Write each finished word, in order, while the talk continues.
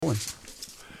going.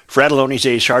 Frattallone's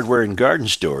Ace Hardware and Garden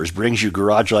Stores brings you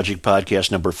Garage Logic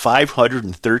Podcast number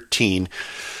 513,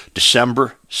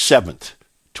 December 7th,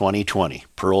 2020,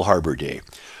 Pearl Harbor Day.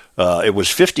 It was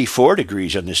 54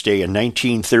 degrees on this day in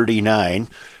 1939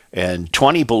 and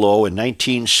 20 below in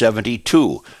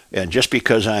 1972. And just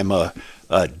because I'm a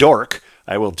dork,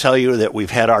 I will tell you that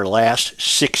we've had our last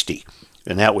 60,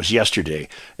 and that was yesterday,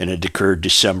 and it occurred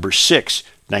December 6th,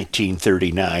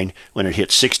 1939, when it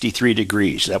hit 63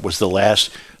 degrees. That was the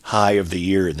last high of the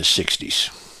year in the 60s.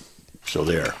 So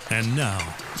there. And now,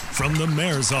 from the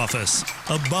mayor's office,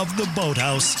 above the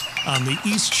boathouse, on the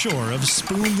east shore of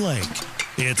Spoon Lake,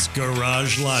 it's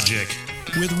Garage Logic,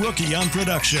 with Rookie on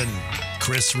production,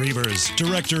 Chris Reavers,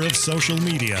 director of social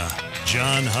media,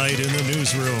 John Hyde in the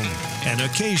newsroom, and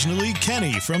occasionally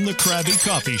Kenny from the Krabby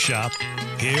Coffee Shop.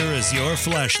 Here is your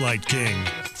flashlight king,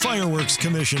 fireworks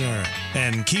commissioner,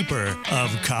 and keeper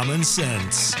of common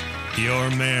sense, your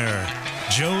mayor,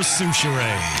 Joe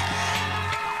Soucheray.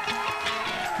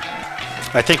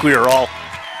 I think we are all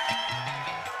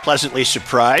pleasantly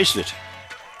surprised that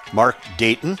Mark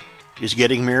Dayton is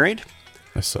getting married.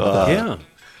 I saw that.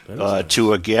 Yeah.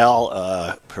 To a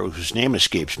gal whose name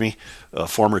escapes me, a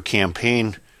former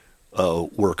campaign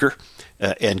worker.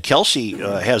 And Kelsey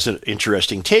has an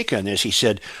interesting take on this. He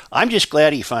said, I'm just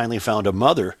glad he finally found a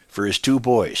mother for his two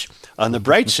boys. On the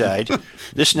bright side,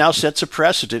 this now sets a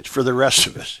precedent for the rest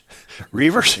of us.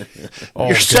 Reavers,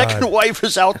 your second wife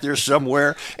is out there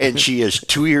somewhere, and she is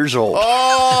 2 years old.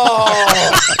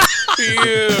 Oh,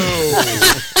 ew.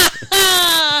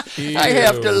 I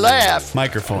have to laugh.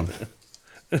 Microphone.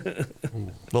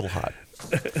 Little hot.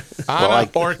 Anna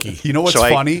Orky. You know what's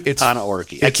funny? It's Anna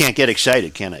Orky. I can't get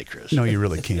excited, can I, Chris? No, you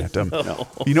really can't. No.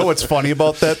 You know what's funny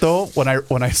about that, though? When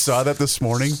I saw that this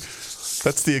morning,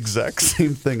 that's the exact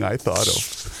same thing I thought of.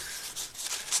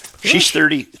 She's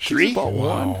 33. She's about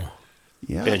one.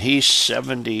 Yeah. And he's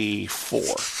 74.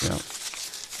 Yeah.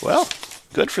 Well,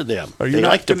 good for them. Are you They not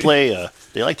like to gonna- play.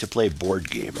 They like to play board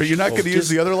games. Are you not going to use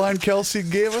the other line Kelsey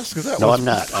gave us? No, I'm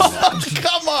not.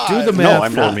 Come on. Do the No, math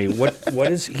I'm for not. me.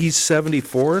 What is he's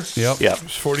 74? Yep. Yep.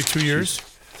 42 years.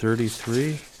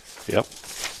 33. Yep.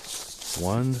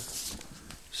 1,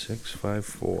 6, 5,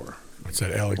 4. What's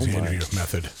that Alexandria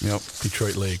method? Yep.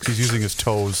 Detroit Lakes. He's using his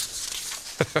toes.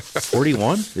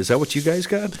 41? Is that what you guys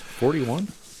got? 41?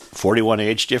 41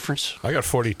 age difference. I got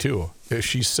 42. If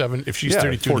she's 32,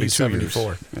 Yeah, he's 42 74.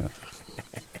 years. Yeah.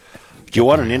 Do you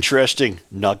want an interesting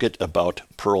nugget about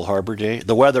Pearl Harbor Day?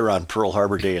 The weather on Pearl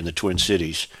Harbor Day in the Twin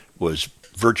Cities was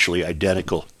virtually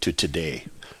identical to today.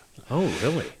 Oh,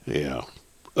 really? Yeah.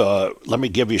 Let me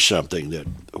give you something that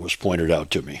was pointed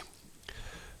out to me.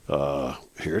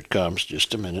 Here it comes.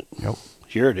 Just a minute. Yep.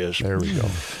 Here it is. There we go.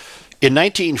 In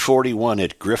 1941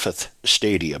 at Griffith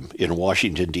Stadium in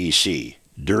Washington, D.C.,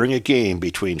 during a game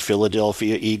between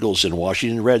Philadelphia Eagles and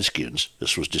Washington Redskins,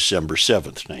 this was December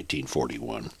 7th,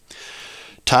 1941,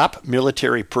 top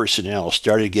military personnel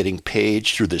started getting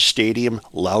paged through the stadium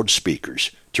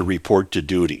loudspeakers to report to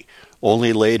duty.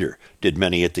 Only later did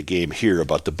many at the game hear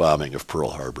about the bombing of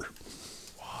Pearl Harbor.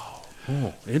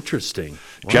 Oh, interesting.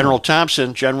 Wow. General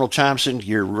Thompson,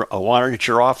 you're wanted at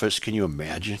your office. Can you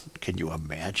imagine?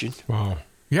 Wow.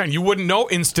 Yeah, and you wouldn't know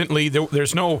instantly.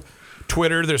 There's no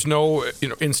Twitter. There's no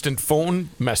instant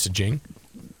phone messaging.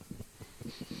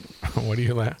 What do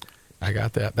you laugh? I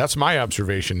got that. That's my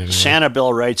observation. Anyway.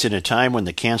 Sanibel writes, in a time when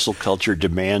the cancel culture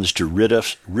demands to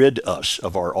rid us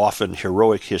of our often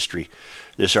heroic history,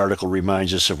 this article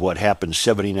reminds us of what happened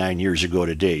 79 years ago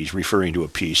today. He's referring to a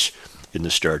piece in the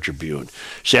Star Tribune.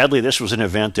 Sadly, this was an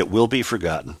event that will be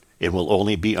forgotten and will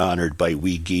only be honored by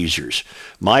we geezers.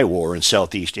 My war in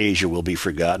Southeast Asia will be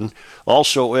forgotten,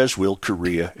 also as will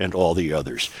Korea and all the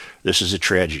others. This is a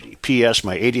tragedy. P.S.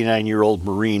 My 89-year-old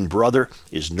Marine brother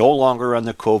is no longer on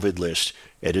the COVID list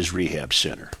at his rehab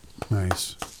center.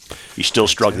 Nice. He's still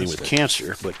struggling with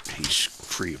cancer, but he's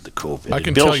free of the COVID. I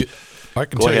can Bill, tell you. I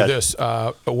can go tell you ahead. this.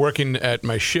 Working at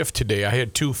my shift today, I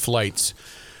had 2 flights.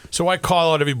 So I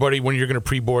call out everybody when you're going to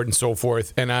pre-board and so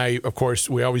forth. And of course,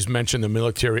 we always mention the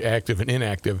military active and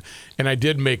inactive. And I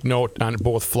did make note on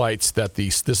both flights that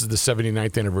this is the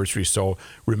 79th anniversary. So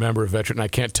remember a veteran. And I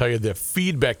can't tell you the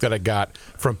feedback that I got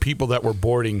from people that were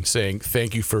boarding saying,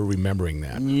 thank you for remembering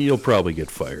that. You'll probably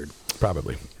get fired.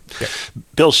 Probably. Yeah.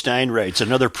 Bill Stein writes,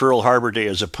 another Pearl Harbor Day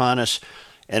is upon us.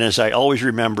 And as I always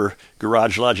remember,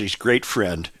 Garage Logic's great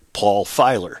friend, Paul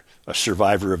Filer, a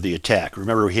survivor of the attack.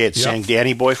 Remember he had sang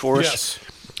Danny Boy for us? Yes.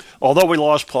 Although we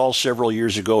lost Paul several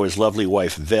years ago, his lovely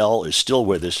wife, Vel, is still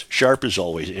with us, sharp as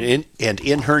always, and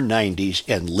in her 90s,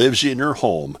 and lives in her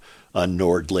home on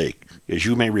Nord Lake. As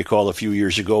you may recall, a few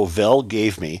years ago, Vel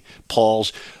gave me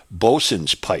Paul's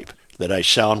bosun's pipe that I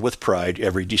sound with pride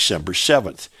every December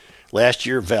 7th. Last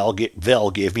year, Vel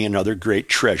gave me another great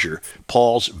treasure,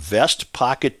 Paul's Vest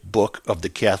Pocket Book of the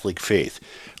Catholic Faith.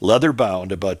 Leather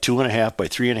bound, about 2.5 by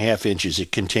 3.5 inches,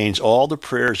 it contains all the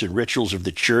prayers and rituals of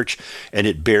the church, and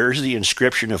it bears the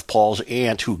inscription of Paul's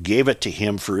aunt who gave it to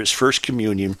him for his first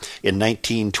communion in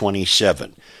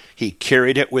 1927. He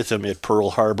carried it with him at Pearl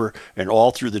Harbor and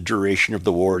all through the duration of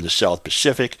the war in the South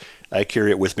Pacific. I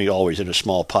carry it with me always in a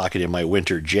small pocket in my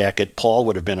winter jacket. Paul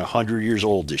would have been 100 years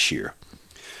old this year.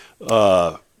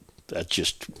 That's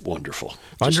just wonderful.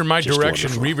 Under my just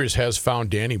direction, wonderful. Reavers has found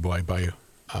Danny Boy by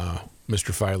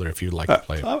Mr. Filer, if you'd like to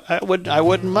play it. I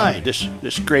wouldn't mind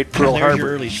this great Pearl There's your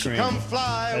Harbor. early scream.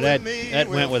 That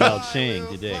went without saying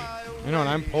today. You know, and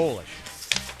I'm Polish.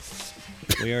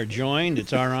 We are joined.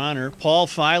 It's our honor. Paul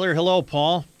Filer. Hello,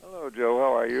 Paul. Hello, Joe.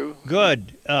 How are you?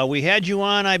 Good. We had you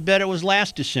on, I bet it was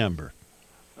last December.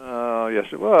 Yes,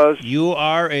 it was. You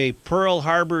are a Pearl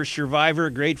Harbor survivor,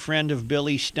 great friend of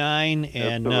Billy Stein,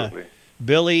 and Absolutely.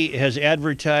 Billy has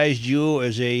advertised you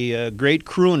as a great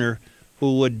crooner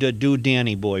who would do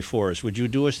Danny Boy for us. Would you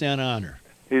do us that honor?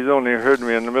 He's only heard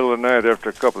me in the middle of the night after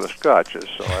a couple of scotches,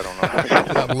 so I don't know.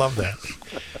 I love that.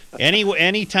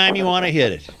 Any time you want to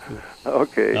hit it.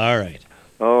 Okay. All right.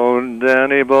 Oh,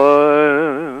 Danny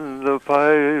boy, the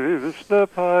pipes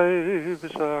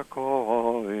are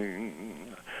calling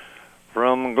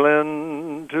from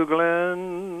glen to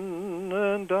glen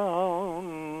and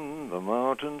down the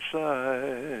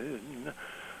mountainside.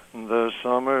 The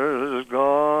summer's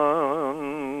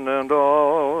gone and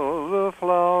all the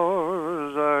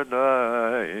flowers are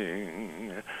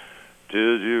dying.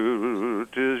 'Tis you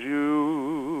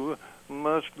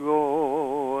must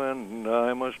go and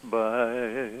I must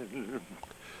bide.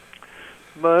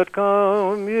 But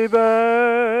come ye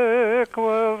back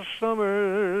while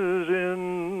summer's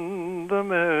in the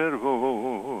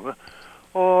meadow,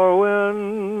 or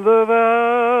when the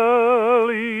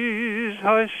valley's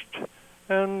hushed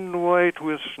and white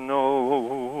with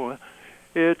snow.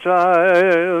 It's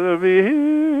I'll be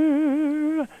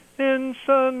here in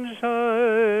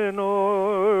sunshine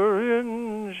or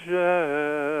in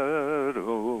shadow.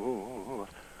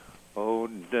 Oh,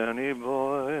 Danny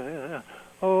boy,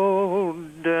 oh,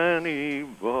 Danny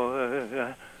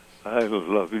boy, I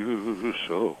love you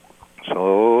so.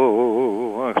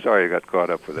 I'm sorry I got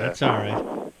caught up with that. That's all right.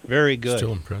 Very good.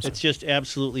 Still impressive. It's just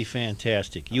absolutely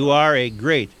fantastic. You are a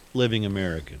great living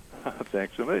American.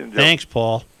 Thanks a million, Joe. Thanks,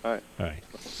 Paul. All right. All right.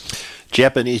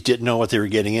 Japanese didn't know what they were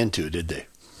getting into, did they?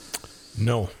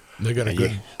 No, they got a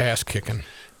good ass kicking.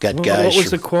 Got Well, guys what was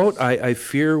from- the quote? I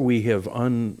fear we have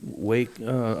woken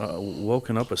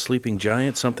up a sleeping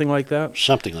giant, something like that?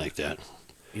 something like that.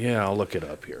 Yeah, I'll look it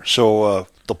up here. So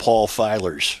the Paul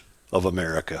Filers of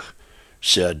America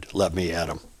said, "Let me at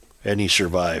him," and he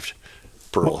survived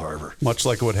Pearl Harbor. Much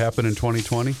like what happened in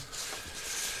 2020.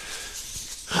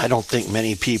 I don't think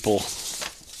many people.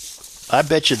 I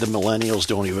bet you the millennials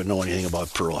don't even know anything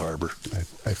about Pearl Harbor.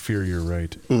 I fear you're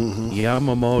right.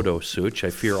 Yamamoto, Such, I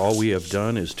fear all we have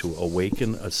done is to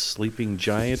awaken a sleeping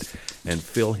giant and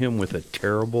fill him with a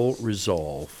terrible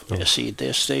resolve. Yes,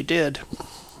 they did.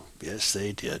 Yes,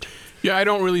 they did. Yeah, I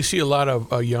don't really see a lot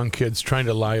of young kids trying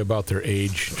to lie about their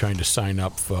age, trying to sign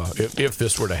up if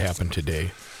this were to happen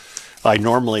today. I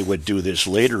normally would do this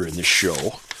later in the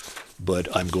show, but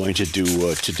I'm going to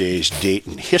do today's date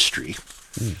in history,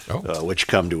 which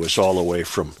come to us all the way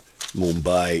from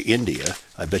Mumbai, India.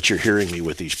 I bet you're hearing me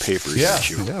with these papers. aren't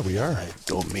you? Yeah, we are. I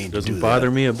don't mean to Doesn't do bother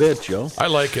that. me a bit, Joe. I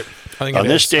like it. I think On it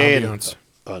this adds day, ambiance.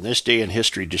 on this day in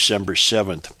history, December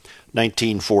 7th,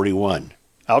 1941,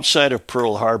 outside of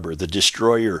Pearl Harbor, the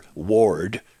destroyer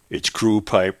Ward, its crew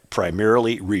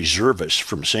primarily reservists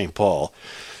from St. Paul,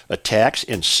 attacks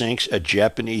and sinks a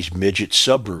Japanese midget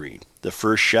submarine. The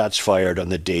first shots fired on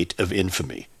the date of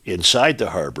infamy. Inside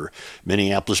the harbor,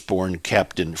 Minneapolis-born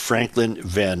Captain Franklin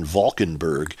Van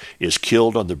Valkenburg is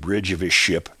killed on the bridge of his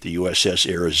ship, the USS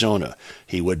Arizona.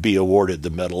 He would be awarded the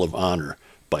Medal of Honor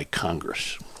by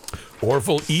Congress.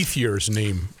 Orville Ethier's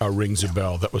name rings a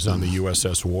bell. That was on the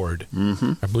USS Ward.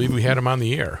 Mm-hmm. I believe we had him on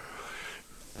the air.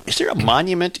 Is there a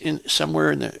monument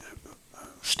somewhere in the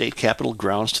state capitol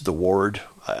grounds to the Ward?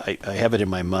 I have it in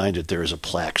my mind that there is a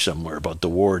plaque somewhere about the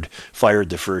Ward fired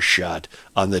the first shot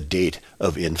on the date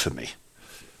of infamy.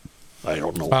 I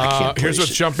don't know. I can't Here's place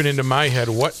what's it. jumping into my head.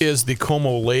 What is the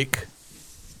Como Lake?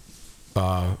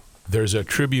 There's a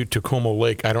tribute to Como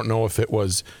Lake. I don't know if it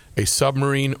was a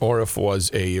submarine or if it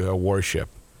was a warship.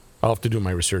 I'll have to do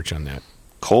my research on that.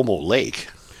 Como Lake.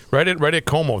 Right at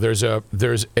Como, there's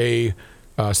a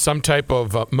some type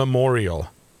of memorial,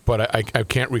 but I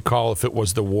can't recall if it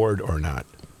was the ward or not.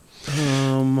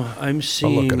 I'm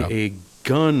seeing a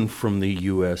gun from the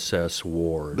USS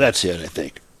Ward. That's it, I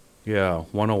think. Yeah,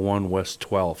 101 West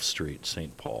 12th Street,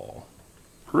 St. Paul.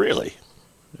 Really?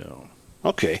 Yeah.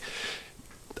 Okay.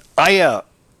 I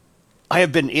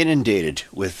have been inundated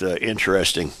with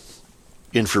interesting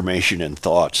information and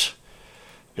thoughts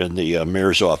in the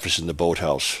mayor's office in the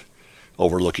boathouse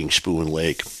overlooking Spoon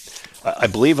Lake. I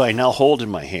believe I now hold in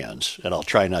my hands, and I'll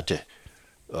try not to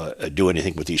do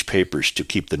anything with these papers to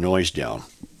keep the noise down.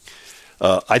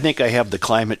 I think I have the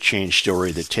climate change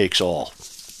story that takes all.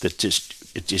 It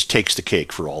just takes the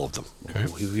cake for all of them. Okay.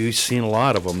 We've seen a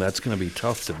lot of them. That's going to be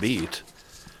tough to beat.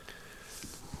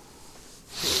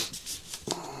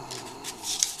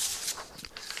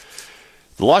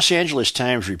 The Los Angeles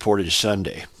Times reported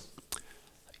Sunday,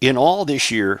 in all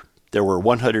this year, there were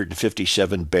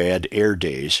 157 bad air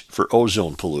days for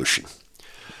ozone pollution,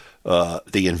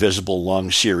 the invisible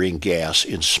lung-searing gas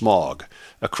in smog,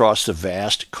 across the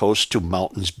vast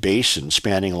coast-to-mountains basin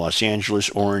spanning Los Angeles,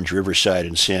 Orange, Riverside,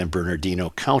 and San Bernardino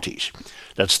counties.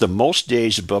 That's the most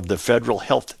days above the federal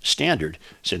health standard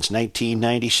since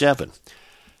 1997.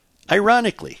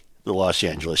 Ironically, the Los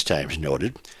Angeles Times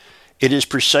noted, it is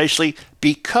precisely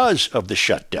because of the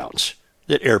shutdowns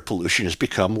that air pollution has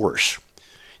become worse.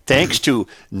 Thanks to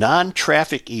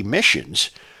non-traffic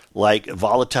emissions like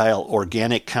volatile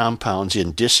organic compounds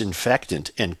in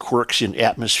disinfectant and quirks in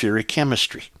atmospheric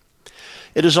chemistry.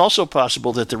 It is also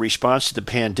possible that the response to the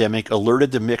pandemic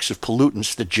alerted the mix of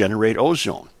pollutants that generate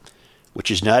ozone, which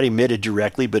is not emitted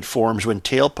directly but forms when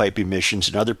tailpipe emissions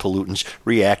and other pollutants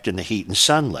react in the heat and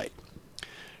sunlight.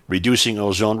 Reducing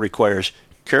ozone requires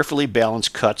carefully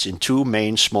balanced cuts in two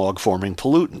main smog-forming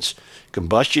pollutants,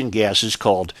 combustion gases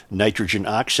called nitrogen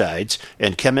oxides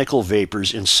and chemical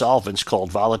vapors in solvents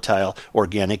called volatile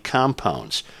organic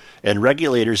compounds. And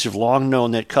regulators have long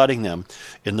known that cutting them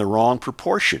in the wrong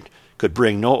proportion could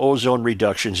bring no ozone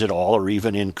reductions at all or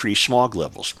even increase smog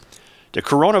levels. The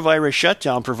coronavirus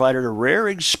shutdown provided a rare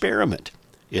experiment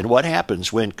in what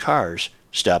happens when cars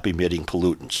stop emitting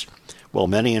pollutants. While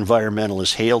many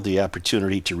environmentalists hailed the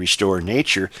opportunity to restore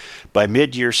nature, by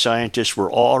mid-year scientists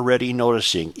were already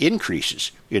noticing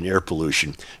increases in air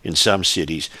pollution in some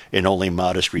cities and only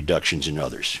modest reductions in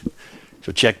others.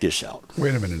 So check this out.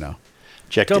 Wait a minute now.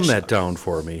 Dumb that down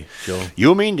for me, Joe.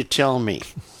 You mean to tell me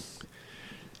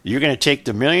you're going to take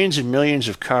the millions and millions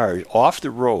of cars off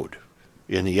the road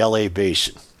in the LA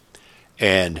basin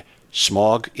and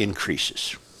smog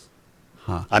increases?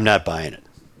 Huh. I'm not buying it.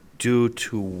 Due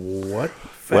to what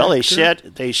factor? Well, they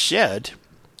said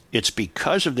it's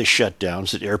because of the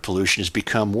shutdowns that air pollution has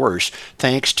become worse,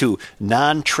 thanks to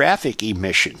non-traffic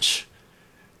emissions.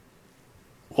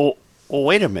 Well,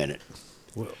 wait a minute.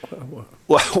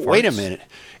 Wait a minute.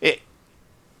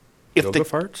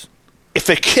 Farts? If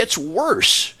it gets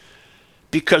worse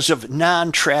because of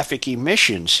non-traffic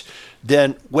emissions,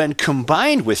 then when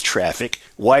combined with traffic,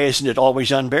 why isn't it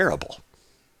always unbearable?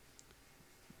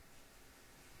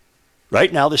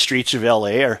 Right now, the streets of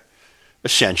LA are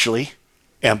essentially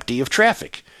empty of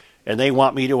traffic, and they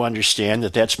want me to understand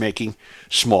that that's making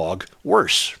smog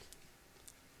worse.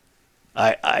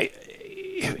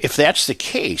 If that's the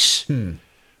case,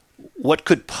 what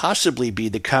could possibly be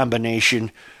the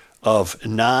combination of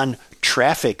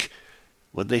non-traffic,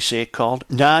 what did they say it called?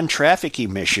 Non-traffic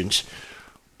emissions?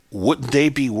 Wouldn't they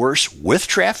be worse with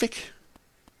traffic?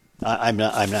 I'm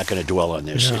not going to dwell on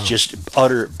this. No. It's just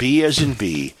utter B as in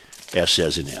B, S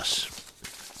as in S.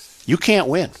 You can't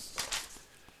win.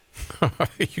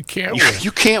 You can't win.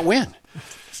 You can't win.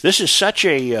 This is such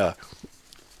a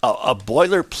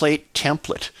boilerplate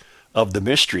template of the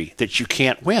mystery that you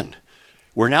can't win.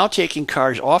 We're now taking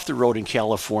cars off the road in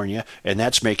California, and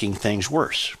that's making things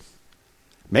worse.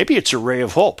 Maybe it's a ray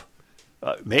of hope.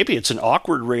 Maybe it's an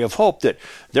awkward ray of hope that,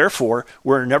 therefore,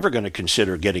 we're never going to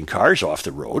consider getting cars off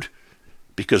the road,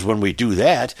 because when we do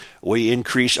that, we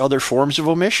increase other forms of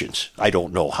emissions. I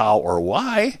don't know how or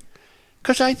why,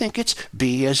 because I think it's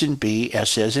B as in B,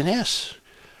 S as in S.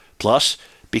 Plus,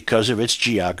 because of its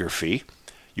geography,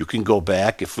 you can go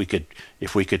back, if we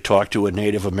could talk to a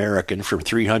Native American from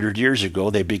 300 years ago,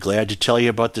 they'd be glad to tell you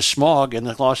about the smog in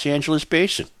the Los Angeles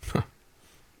basin.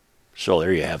 So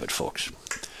there you have it, folks.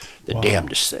 The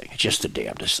damnedest thing. Just the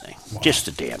damnedest thing. Wow. Just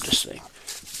the damnedest thing.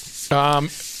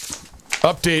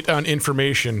 Update on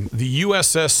information. The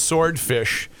USS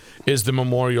Swordfish is the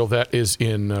memorial that is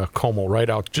in Como, right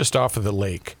out just off of the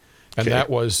lake. And that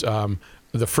was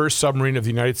the first submarine of the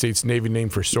United States Navy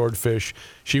named for Swordfish.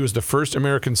 She was the first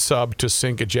American sub to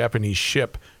sink a Japanese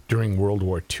ship during World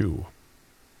War II.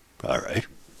 All right.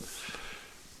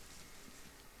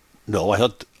 No,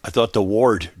 I thought the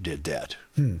ward did that.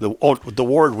 The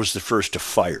ward was the first to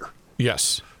fire.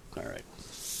 Yes. All right.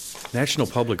 National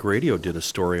Public Radio did a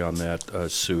story on that,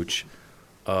 Such,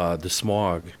 the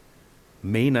smog,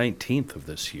 May 19th of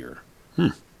this year.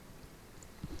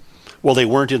 Well, they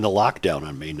weren't in the lockdown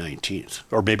on May 19th,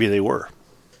 or maybe they were.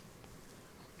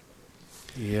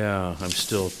 Yeah, I'm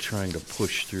still trying to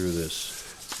push through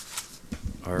this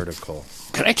article.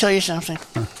 Can I tell you something?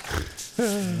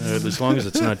 As long as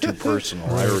it's not too personal.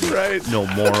 I already know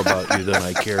more about you than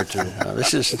I care to.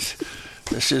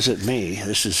 This isn't me.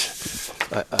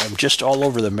 I'm just all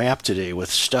over the map today with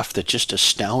stuff that just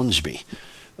astounds me.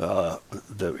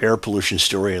 The air pollution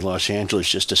story in Los Angeles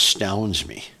just astounds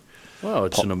me. Well,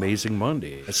 it's an amazing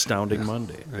Monday, astounding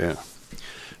Monday. Yeah.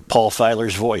 Paul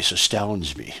Filer's voice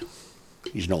astounds me.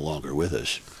 He's no longer with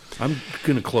us. I'm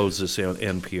going to close this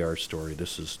NPR story.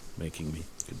 This is making me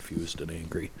confused and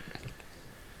angry.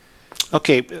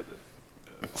 Okay,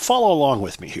 follow along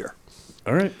with me here.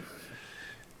 All right.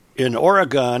 An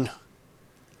Oregon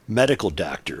medical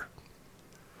doctor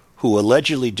who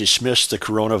allegedly dismissed the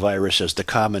coronavirus as the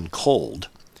common cold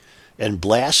and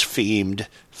blasphemed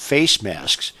face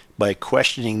masks by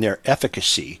questioning their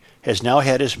efficacy has now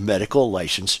had his medical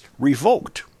license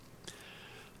revoked.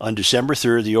 On December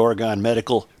 3rd, the Oregon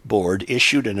Medical Board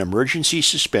issued an emergency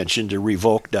suspension to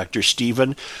revoke Dr.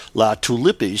 Stephen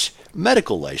LaTulipe's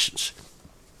medical license.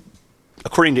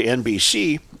 According to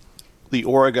NBC, the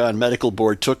Oregon Medical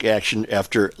Board took action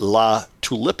after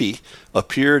LaTulipe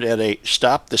appeared at a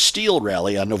Stop the Steal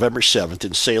rally on November 7th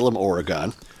in Salem,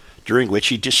 Oregon, during which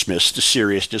he dismissed the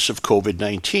seriousness of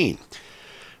COVID-19.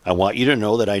 I want you to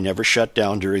know that I never shut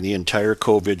down during the entire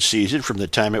COVID season from the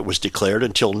time it was declared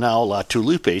until now,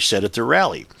 LaTulipe said at the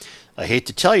rally. I hate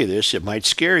to tell you this, it might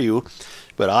scare you,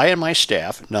 but I and my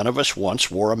staff, none of us once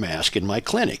wore a mask in my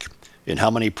clinic. And how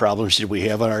many problems did we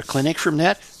have in our clinic from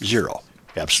that? Zero.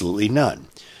 Absolutely none.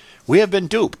 We have been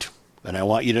duped, and I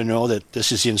want you to know that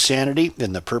this is insanity,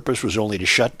 and the purpose was only to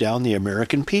shut down the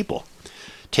American people.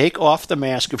 Take off the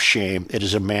mask of shame. It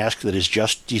is a mask that is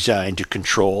just designed to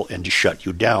control and to shut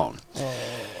you down.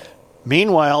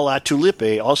 Meanwhile,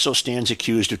 LaTulipe also stands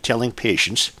accused of telling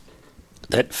patients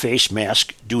that face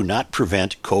masks do not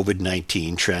prevent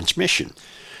COVID-19 transmission.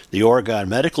 The Oregon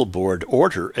Medical Board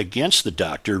order against the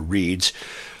doctor reads,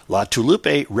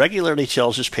 LaTulipe regularly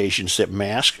tells his patients that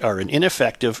masks are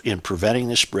ineffective in preventing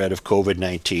the spread of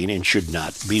COVID-19 and should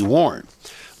not be worn.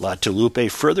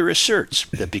 LaTulipe further asserts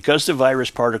that because the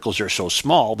virus particles are so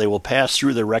small, they will pass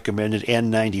through the recommended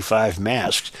N95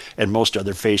 masks and most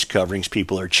other face coverings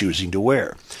people are choosing to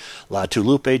wear.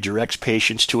 LaTulipe directs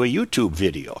patients to a YouTube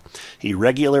video. He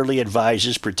regularly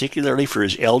advises, particularly for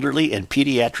his elderly and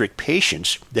pediatric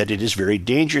patients, that it is very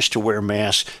dangerous to wear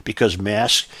masks because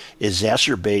masks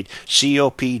exacerbate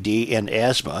COPD and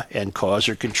asthma and cause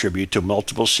or contribute to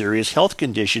multiple serious health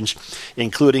conditions,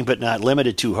 including but not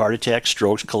limited to heart attacks,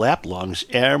 strokes, collapsed lungs,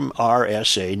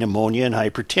 MRSA, pneumonia, and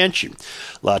hypertension.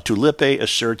 LaTulipe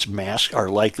asserts masks are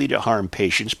likely to harm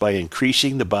patients by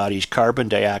increasing the body's carbon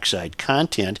dioxide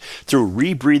content through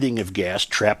rebreathing of gas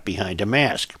trapped behind a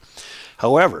mask.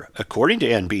 However, according to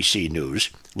NBC News,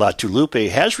 LaTulipe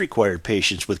has required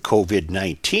patients with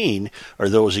COVID-19 or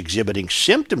those exhibiting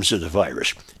symptoms of the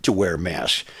virus to wear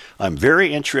masks. I'm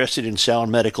very interested in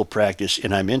sound medical practice,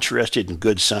 and I'm interested in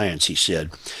good science, he said.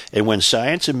 And when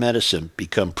science and medicine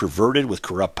become perverted with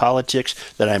corrupt politics,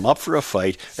 then I'm up for a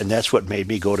fight, and that's what made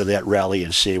me go to that rally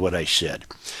and say what I said.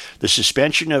 The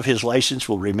suspension of his license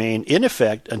will remain in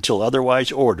effect until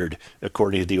otherwise ordered,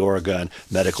 according to the Oregon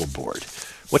Medical Board.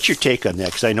 What's your take on that?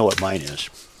 Because I know what mine is.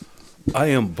 I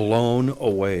am blown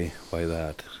away by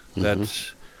that.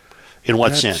 That's in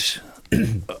what sense?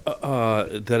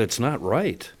 That it's not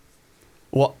right.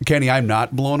 Well, Kenny, I'm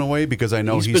not blown away because I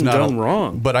know He's he's been not done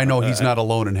wrong. But I know he's not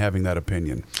alone in having that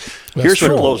opinion. Here's what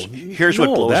true. blows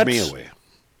No, me away.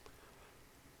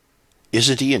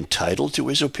 Isn't he entitled to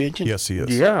his opinion? Yes, he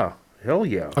is. Yeah, hell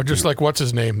yeah. Or just like, what's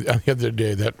his name the other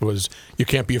day? That was, you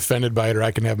can't be offended by it, or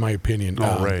I can have my opinion.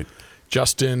 Oh, right.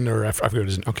 Justin, or I forget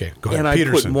his name. Okay, go ahead. And I put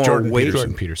Peterson, more Jordan weight.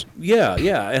 Jordan Peterson. Yeah,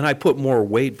 and I put more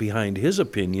weight behind his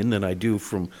opinion than I do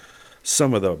from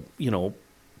some of the,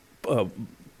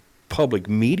 public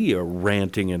media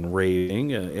ranting and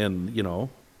raving and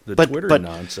the Twitter but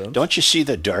nonsense. Don't you see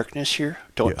the darkness here?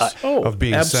 Yes. Oh, Of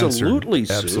being absolutely,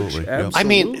 censored. Such. Absolutely, yeah. I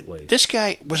mean, Absolutely. this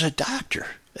guy was a doctor.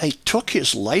 They took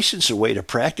his license away to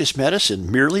practice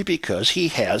medicine merely because he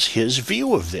has his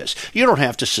view of this. You don't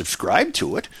have to subscribe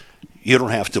to it. You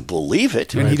don't have to believe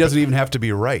it. And he doesn't even have to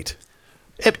be right.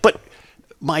 But,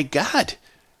 my God,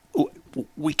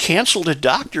 we canceled a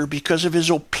doctor because of his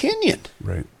opinion.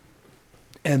 Right.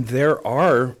 And there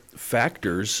are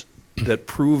factors that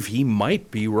prove he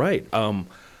might be right.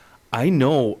 I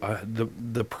know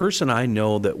the person I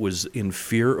know that was in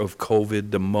fear of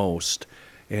COVID the most,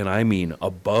 and I mean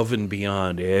above and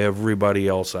beyond everybody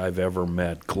else I've ever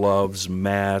met, gloves,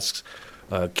 masks,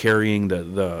 carrying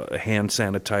the hand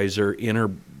sanitizer in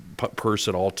her purse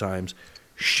at all times,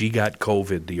 she got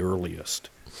COVID the earliest.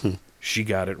 She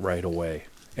got it right away,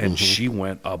 and she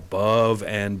went above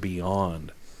and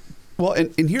beyond. Well,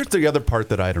 and here's the other part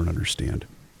that I don't understand.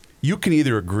 You can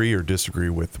either agree or disagree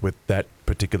with that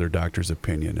particular doctor's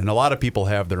opinion. And a lot of people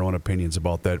have their own opinions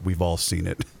about that. We've all seen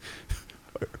it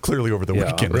clearly over the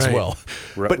weekend as well.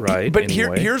 But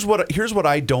anyway. here's what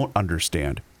I don't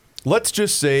understand. Let's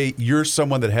just say you're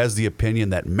someone that has the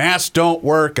opinion that masks don't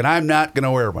work and I'm not going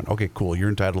to wear one. Okay, cool. You're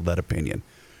entitled to that opinion.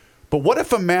 But what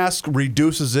if a mask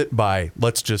reduces it by,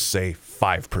 let's just say,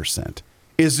 5%?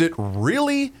 Is it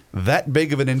really that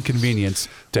big of an inconvenience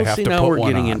to have to put one on? Now we're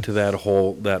getting into that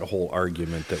whole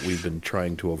argument that we've been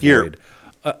trying to avoid.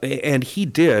 And he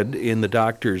did, in the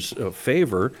doctor's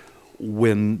favor,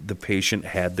 when the patient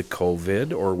had the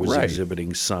COVID or was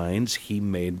exhibiting signs, he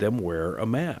made them wear a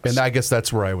mask. And I guess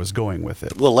that's where I was going with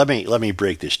it. Well, let me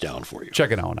break this down for you.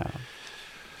 Check it out now.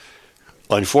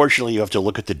 Unfortunately, you have to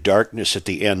look at the darkness at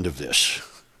the end of this.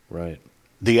 Right.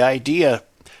 The idea,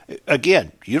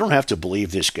 again, you don't have to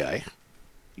believe this guy.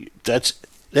 That's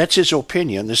his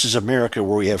opinion. This is America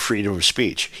where we have freedom of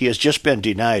speech. He has just been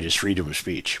denied his freedom of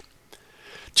speech.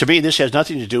 To me, this has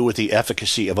nothing to do with the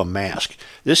efficacy of a mask.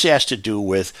 This has to do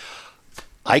with,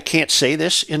 I can't say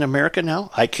this in America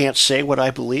now. I can't say what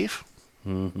I believe.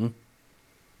 Mm-hmm.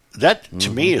 That, to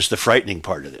me, is the frightening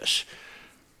part of this.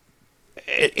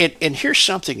 And here's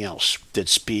something else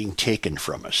that's being taken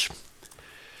from us.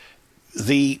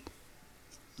 The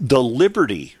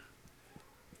liberty,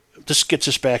 this gets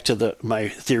us back to my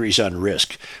theories on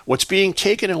risk. What's being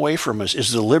taken away from us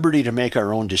is the liberty to make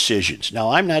our own decisions.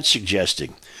 Now, I'm not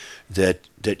suggesting that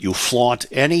you flaunt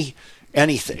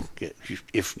anything.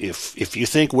 If you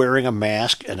think wearing a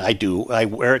mask, and I do, I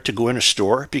wear it to go in a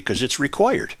store because it's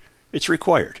required. It's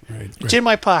required. It's in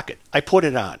my pocket. I put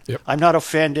it on. Yep. I'm not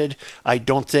offended. I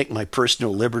don't think my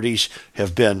personal liberties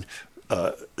have been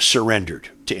surrendered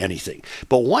to anything.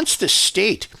 But once the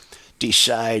state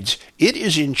decides it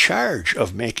is in charge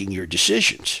of making your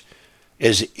decisions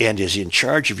and is in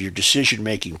charge of your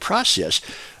decision-making process,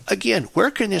 again, where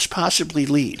can this possibly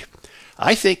lead?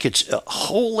 I think it's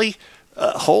wholly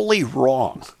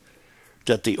wrong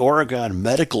that the Oregon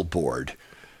Medical Board,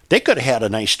 they could have had a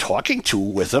nice talking to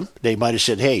with them. They might have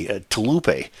said, hey,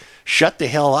 Talupe, shut the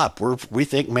hell up. We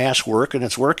think masks work and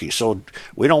it's working, so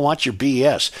we don't want your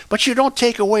BS. But you don't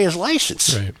take away his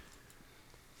license. Right.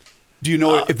 Do you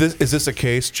know if is this a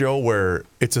case, Joe, where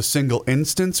it's a single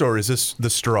instance, or is this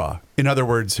the straw? In other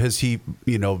words, has he,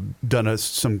 done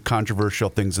some controversial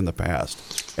things in the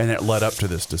past, and it led up to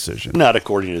this decision? Not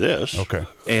according to this. Okay.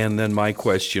 And then my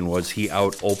question was he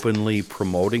out openly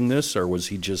promoting this, or was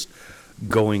he just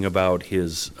going about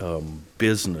his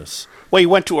business? Well, he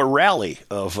went to a rally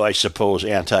of, I suppose,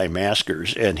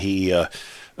 anti-maskers, and he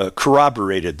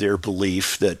corroborated their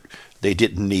belief that they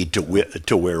didn't need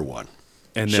to wear one.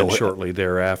 And then shortly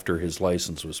thereafter, his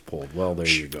license was pulled. Well, there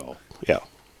you go. Yeah.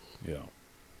 Yeah.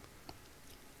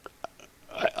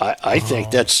 I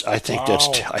think that's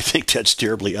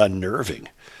terribly unnerving.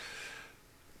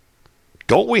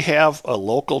 Don't we have a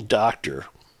local doctor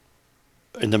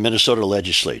in the Minnesota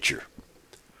legislature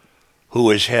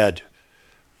who has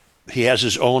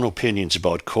his own opinions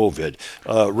about COVID?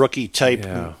 Rookie type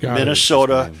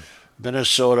Minnesota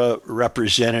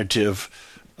representative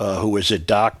who is a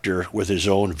doctor with his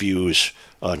own views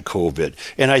on COVID.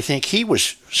 And I think he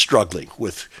was struggling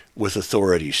with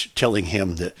authorities telling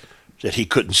him that he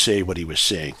couldn't say what he was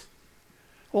saying.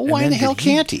 Well, why in the hell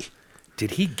can't he?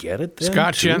 Did he get it then?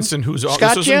 Scott too? Jensen, this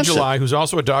was in July, who's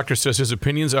also a doctor, says his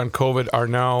opinions on COVID are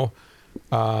now,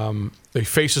 he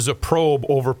faces a probe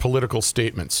over political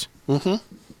statements.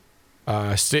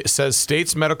 Mm-hmm. Says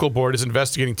state's medical board is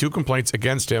investigating 2 complaints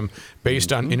against him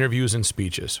based on interviews and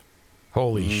speeches.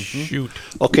 Holy shoot.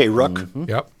 Okay, Rook.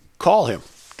 Yep. Call him.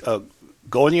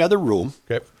 Go in the other room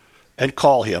and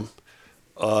call him.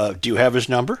 Do you have his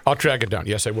number? I'll track it down.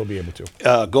 Yes, I will be able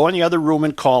to. Go in the other room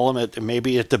and call him.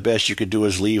 Maybe at the best you could do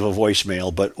is leave a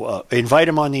voicemail, but invite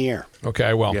him on the air. Okay,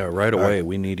 I will. Yeah, right away.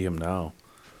 We need him now.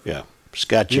 Yeah,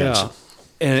 Scott Jensen.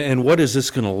 Yeah. And what is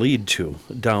this going to lead to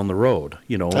down the road?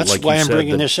 That's like why you I'm said,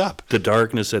 bringing this up. The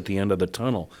darkness at the end of the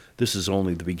tunnel. This is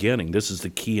only the beginning. This is the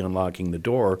key unlocking the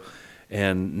door.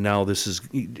 And now this is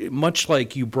much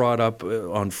like you brought up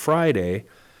on Friday,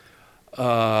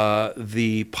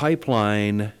 the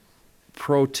pipeline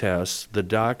protests, the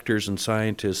doctors and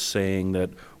scientists saying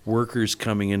that workers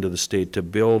coming into the state to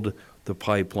build the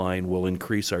pipeline will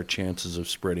increase our chances of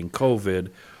spreading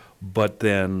COVID, but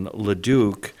then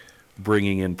Leduc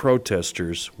bringing in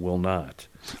protesters will not.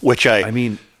 Which I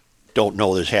mean, don't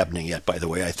know is happening yet, by the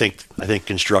way. I think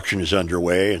construction is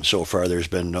underway, and so far there's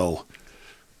been no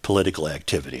political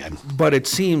activity. But it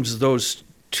seems those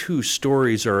two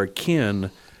stories are akin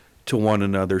to one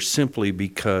another simply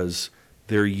because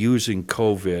they're using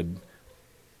COVID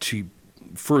to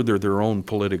further their own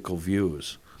political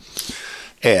views.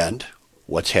 And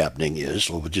what's happening is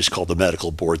what we just call the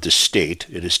medical board the state.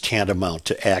 It is tantamount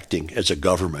to acting as a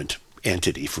government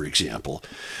entity, for example.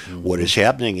 Mm-hmm. What is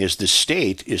happening is the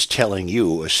state is telling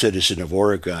you, a citizen of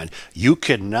Oregon, you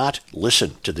cannot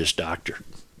listen to this doctor.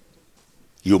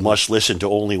 You must listen to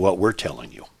only what we're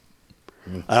telling you.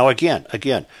 Now, again,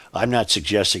 I'm not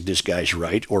suggesting this guy's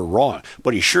right or wrong,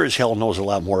 but he sure as hell knows a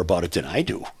lot more about it than I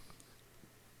do.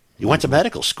 He went to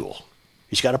medical school.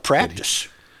 He's got a practice.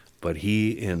 But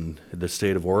he, in the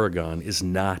state of Oregon, is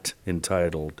not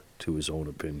entitled to his own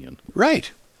opinion.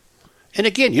 Right. And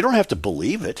again, you don't have to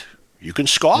believe it. You can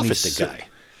scoff at the guy.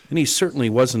 And he certainly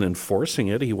wasn't enforcing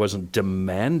it. He wasn't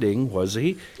demanding, was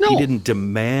he? No. He didn't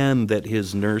demand that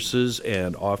his nurses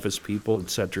and office people, et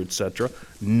cetera,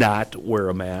 not wear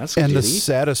a mask, And did the he?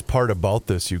 saddest part about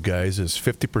this, you guys, is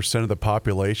 50% of the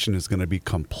population is going to be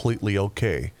completely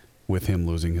okay with him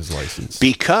losing his license.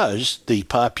 Because the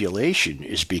population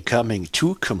is becoming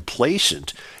too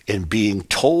complacent in being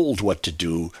told what to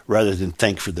do rather than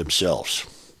think for themselves.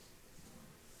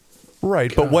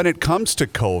 Right, but when it comes to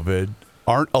COVID,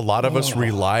 aren't a lot of us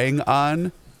relying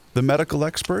on the medical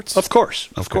experts? Of course.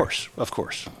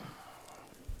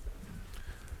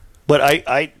 But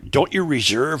I don't you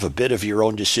reserve a bit of your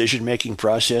own decision-making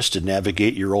process to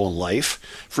navigate your own life?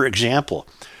 For example,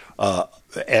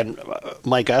 and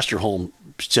Mike Osterholm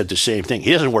said the same thing.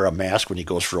 He doesn't wear a mask when he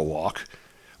goes for a walk.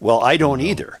 Well, I don't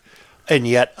either. And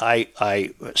yet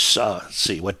I saw,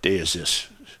 see, what day is this?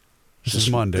 This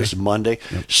is Monday. This is Monday.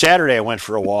 Yep. Saturday, I went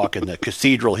for a walk in the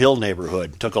Cathedral Hill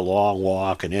neighborhood, took a long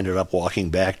walk, and ended up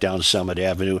walking back down Summit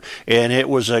Avenue. And it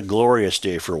was a glorious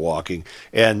day for walking.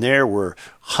 And there were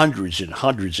hundreds and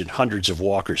hundreds and hundreds of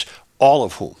walkers, all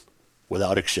of whom,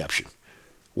 without exception,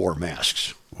 wore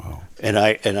masks. Wow. And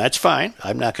that's fine.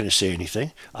 I'm not going to say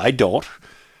anything. I don't.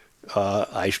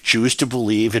 I choose to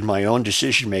believe in my own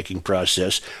decision-making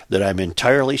process that I'm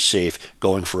entirely safe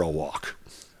going for a walk.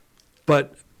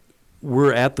 But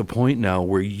we're at the point now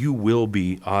where you will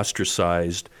be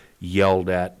ostracized, yelled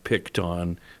at, picked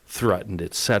on, threatened,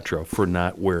 etc., for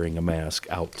not wearing a mask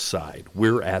outside.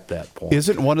 We're at that point.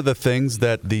 Isn't one of the things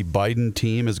that the Biden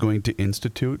team is going to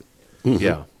institute? Mm-hmm.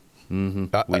 Yeah.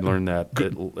 Mm-hmm. We learned that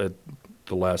at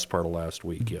the last part of last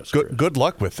week. Yes. Good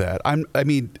luck with that. I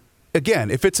mean, again,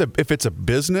 if it's a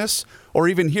business, or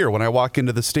even here when I walk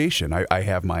into the station, I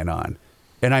have mine on.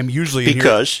 And I'm usually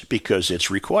because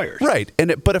it's required, right?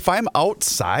 But if I'm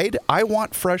outside, I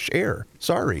want fresh air.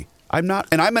 Sorry, I'm not,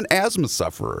 and I'm an asthma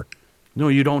sufferer. No,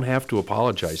 you don't have to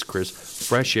apologize, Chris.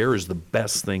 Fresh air is the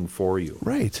best thing for you.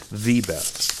 Right, the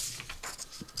best.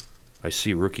 I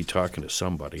see Rookie talking to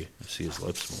somebody. I see his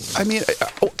lips moving. I mean,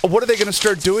 what are they going to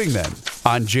start doing then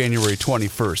on January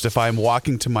 21st? If I'm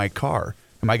walking to my car,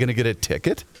 am I going to get a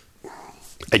ticket?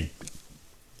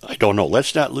 I don't know.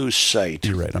 Let's not lose sight.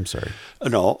 You're right. I'm sorry.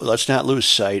 No, let's not lose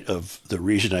sight of the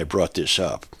reason I brought this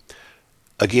up.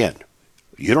 Again,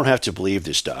 you don't have to believe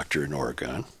this doctor in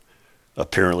Oregon.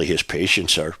 Apparently his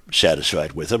patients are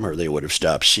satisfied with him, or they would have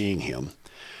stopped seeing him.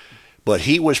 But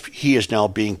he is now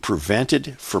being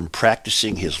prevented from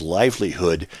practicing his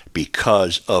livelihood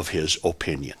because of his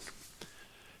opinion.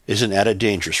 Isn't that a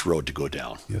dangerous road to go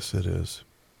down? Yes, it is.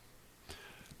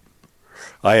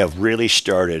 I have really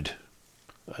started,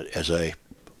 as I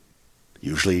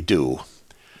usually do,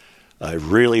 I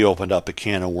really opened up a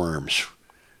can of worms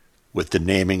with the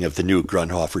naming of the new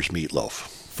Grundhofer's meatloaf.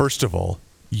 First of all,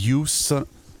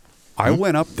 I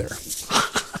went up there.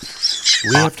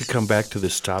 We have to come back to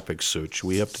this topic, Such.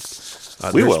 We have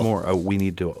to. We there's will. more. We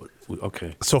need to.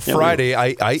 Okay. So Friday,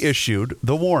 I issued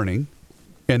the warning,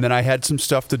 and then I had some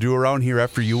stuff to do around here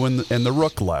after you and the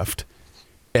Rook left.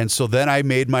 And so then I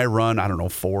made my run,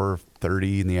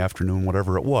 4:30 in the afternoon,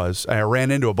 whatever it was. I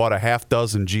ran into about a half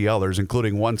dozen GLers,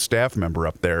 including one staff member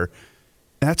up there.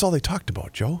 And that's all they talked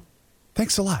about, Joe.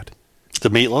 Thanks a lot. The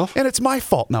meatloaf? And it's my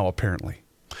fault now, apparently.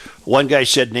 One guy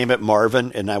said name it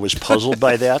Marvin, and I was puzzled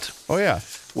by that. Oh, yeah.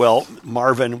 Well,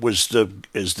 Marvin is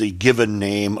the given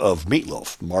name of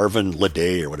meatloaf. Marvin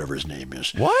Leday, or whatever his name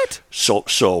is. What?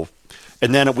 So,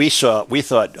 and then we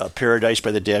thought Paradise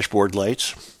by the Dashboard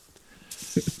Lights.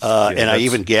 and I that's-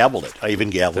 even gabbled it.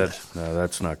 No,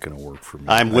 that's not going to work for me.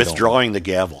 I'm I don't- withdrawing the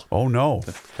gavel. Oh no.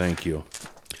 Thank you.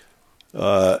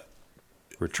 Retract.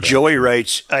 Joey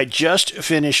writes, I just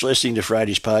finished listening to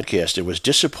Friday's podcast and was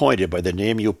disappointed by the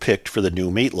name you picked for the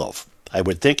new Meatloaf. I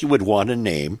would think you would want a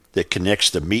name that connects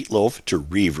the Meatloaf to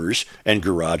Reavers and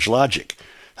Garage Logic.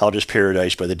 How does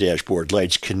Paradise by the Dashboard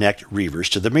Lights connect Reavers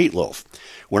to the Meatloaf?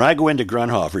 When I go into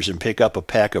Grunhofer's and pick up a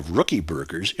pack of Rookie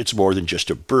Burgers, it's more than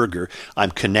just a burger.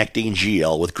 I'm connecting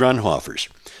GL with Grunhofer's.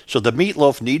 So the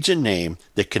Meatloaf needs a name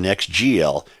that connects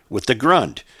GL with the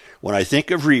Grund. When I think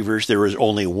of Reavers, there is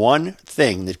only one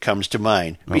thing that comes to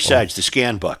mind besides the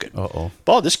scan bucket.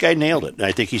 Oh, this guy nailed it, and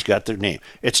I think he's got the name.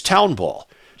 It's Town Ball.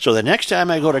 So the next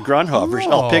time I go to Grunhofer's,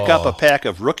 I'll pick up a pack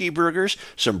of Rookie Burgers,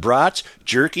 some brats,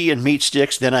 jerky, and meat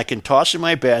sticks. Then I can toss in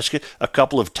my basket a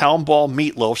couple of Town Ball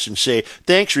meatloafs and say,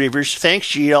 thanks, Reavers, thanks,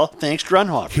 GL, thanks,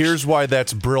 Grunhofer's. Here's why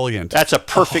that's brilliant. That's a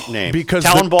perfect name. Because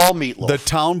Town Ball Meatloaf. The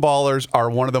Town Ballers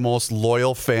are one of the most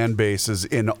loyal fan bases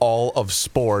in all of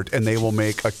sport, and they will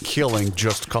make a killing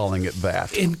just calling it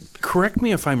that. And correct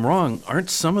me if I'm wrong.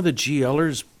 Aren't some of the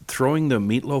GLers throwing the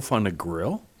meatloaf on the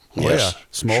grill? Oh, Yes, yeah.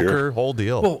 Smoker, sure. whole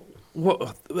deal.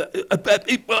 Well,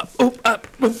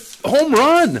 home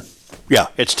run. Yeah,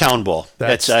 it's Town Ball.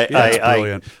 That's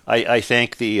brilliant. I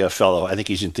thank the fellow. I think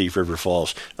he's in Thief River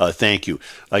Falls. Thank you.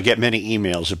 I get many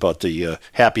emails about the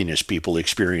happiness people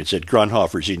experience at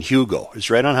Grunhofer's in Hugo. It's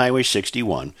right on Highway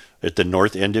 61 at the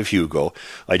north end of Hugo.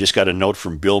 I just got a note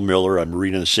from Bill Miller on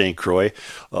Marina and St. Croix,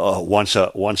 once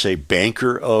a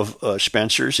banker of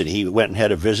Spencer's, and he went and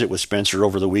had a visit with Spencer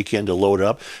over the weekend to load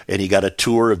up, and he got a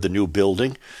tour of the new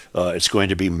building. It's going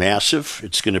to be massive.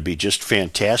 It's going to be just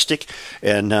fantastic,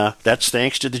 and that's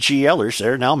thanks to the GLers.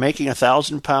 They're now making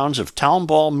 1,000 pounds of Town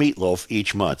Ball meatloaf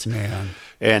each month. Man.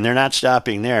 And they're not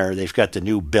stopping there. They've got the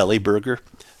new Belly Burger,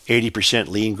 80%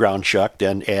 lean ground chuck,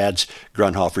 then adds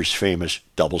Grunhofer's famous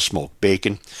double smoked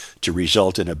bacon to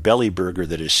result in a belly burger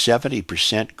that is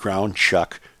 70% ground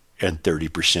chuck and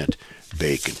 30%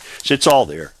 bacon. So it's all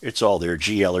there. It's all there.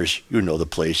 GLers, you know the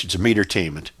place. It's a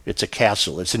meatertainment. It's a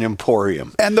castle. It's an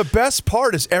emporium. And the best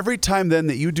part is every time then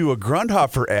that you do a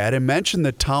Grundhofer ad and mention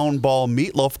the Town Ball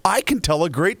meatloaf, I can tell a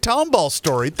great Town Ball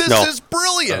story. This No. is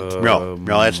brilliant. No,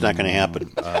 that's not going to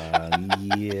happen.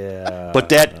 Yeah. But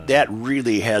that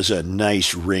really has a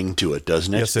nice ring to it,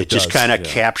 doesn't it? Yes, it just does. kind of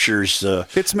captures.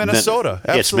 It's Minnesota.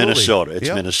 It's Absolutely. Minnesota. It's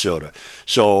Yep. Minnesota.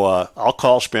 So I'll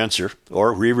call Spencer,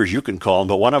 or Reavers, you can call him,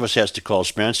 but one of us has to call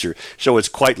Spencer. So it's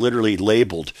quite literally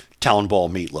labeled Town Ball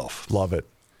Meatloaf. Love it.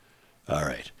 All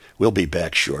right. We'll be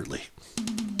back shortly.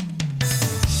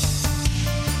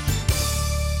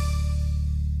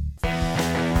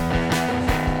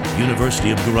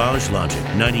 University of Garage Logic,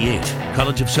 98.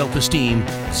 College of Self-Esteem,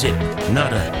 zip,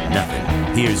 nada,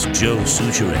 nothing. Here's Joe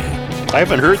Souchere. I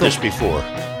haven't heard this before.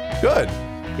 Good.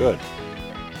 Good.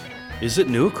 Is it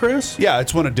new, Chris? Yeah,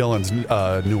 it's one of Dylan's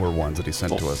newer ones that he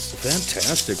sent to us.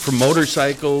 Fantastic. From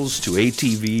motorcycles to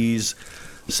ATVs,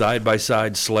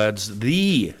 side-by-side sleds,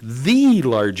 the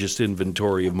largest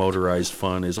inventory of motorized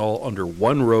fun is all under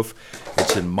one roof.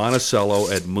 It's in Monticello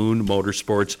at Moon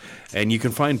Motorsports, and you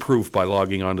can find proof by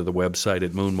logging onto the website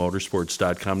at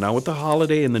moonmotorsports.com. Now, with the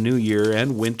holiday and the new year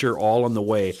and winter all on the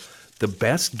way, the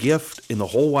best gift in the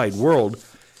whole wide world,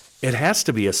 it has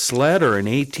to be a sled or an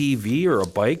ATV or a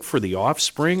bike for the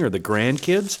offspring or the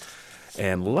grandkids.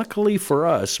 And luckily for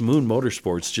us, Moon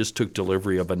Motorsports just took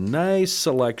delivery of a nice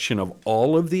selection of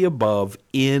all of the above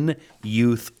in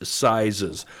youth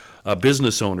sizes.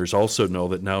 Business owners also know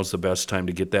that now's the best time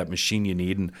to get that machine you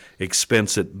need and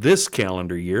expense it this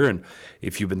calendar year. And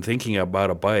if you've been thinking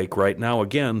about a bike right now,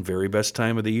 again, very best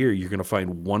time of the year, you're going to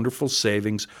find wonderful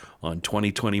savings on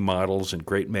 2020 models and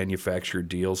great manufacturer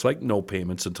deals like no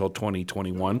payments until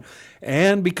 2021.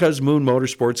 And because Moon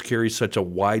Motorsports carries such a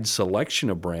wide selection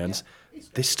of brands,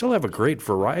 they still have a great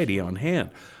variety on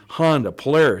hand. Honda,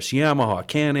 Polaris, Yamaha,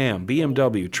 Can-Am,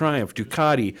 BMW, Triumph,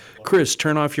 Ducati. Chris,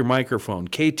 turn off your microphone.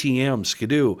 KTM,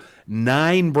 Skidoo.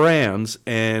 9 brands,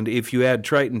 and if you add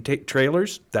Triton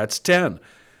trailers, that's 10.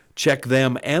 Check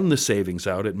them and the savings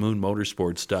out at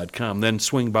moonmotorsports.com. Then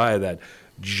swing by that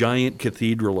giant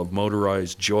cathedral of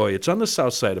motorized joy. It's on the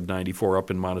south side of 94 up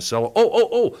in Monticello.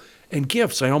 Oh, and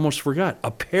gifts, I almost forgot.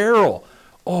 Apparel.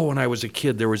 Oh, when I was a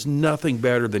kid, there was nothing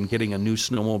better than getting a new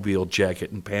snowmobile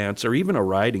jacket and pants or even a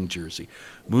riding jersey.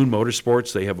 Moon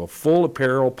Motorsports, they have a full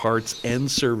apparel, parts, and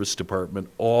service department,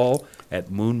 all at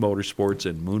Moon Motorsports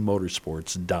and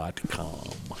moonmotorsports.com.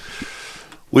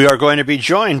 We are going to be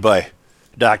joined by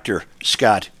Dr.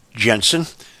 Scott Jensen,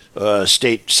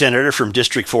 state senator from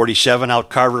District 47 out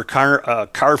Carver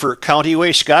County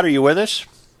way. Scott, are you with us?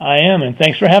 I am, and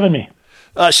thanks for having me.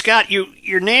 Scott,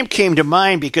 your name came to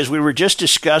mind because we were just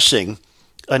discussing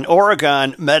an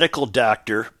Oregon medical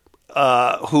doctor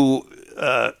who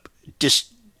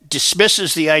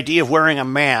dismisses the idea of wearing a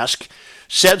mask,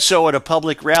 said so at a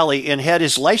public rally, and had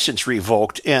his license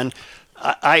revoked. And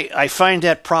I find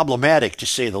that problematic, to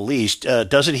say the least.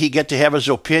 Doesn't he get to have his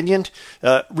opinion?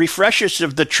 Refresh us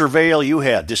of the travail you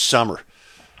had this summer.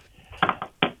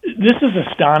 This is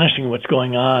astonishing what's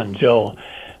going on, Joe.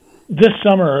 This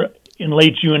summer, in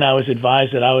late June, I was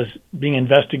advised that I was being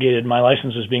investigated. My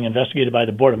license was being investigated by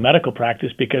the Board of Medical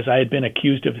Practice because I had been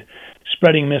accused of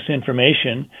spreading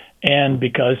misinformation and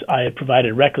because I had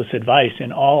provided reckless advice.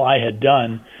 And all I had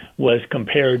done was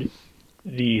compared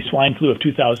the swine flu of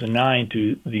 2009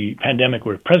 to the pandemic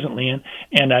we're presently in.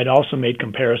 And I'd also made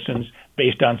comparisons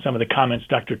based on some of the comments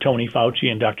Dr. Tony Fauci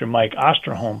and Dr. Mike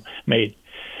Osterholm made.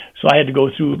 So I had to go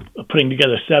through putting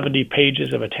together 70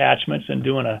 pages of attachments and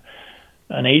doing an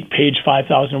 8-page,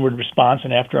 5,000-word response.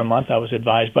 And after a month, I was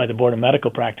advised by the Board of Medical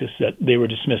Practice that they were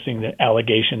dismissing the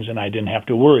allegations and I didn't have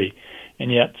to worry.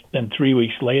 And yet, then 3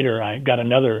 weeks later, I got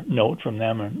another note from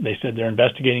them, and they said they're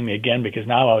investigating me again because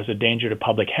now I was a danger to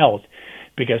public health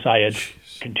because I had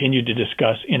continued to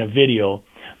discuss in a video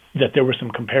that there were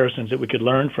some comparisons that we could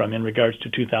learn from in regards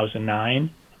to 2009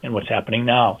 and what's happening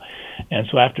now. And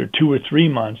so after 2 or 3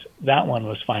 months, that one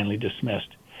was finally dismissed.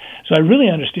 So I really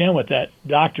understand what that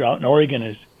doctor out in Oregon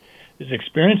is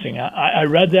experiencing. I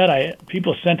read that.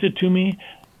 People sent it to me,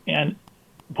 and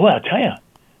boy, I'll tell you,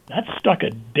 that stuck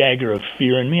a dagger of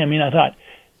fear in me. I mean, I thought,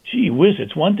 gee whiz,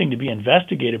 it's one thing to be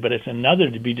investigated, but it's another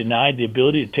to be denied the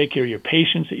ability to take care of your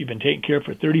patients that you've been taking care of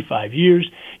for 35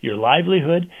 years, your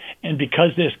livelihood. And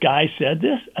because this guy said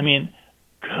this, I mean,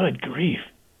 good grief.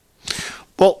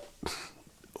 Well,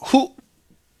 who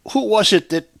was it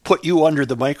that put you under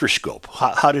the microscope?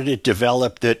 How did it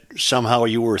develop that somehow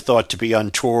you were thought to be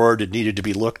untoward and needed to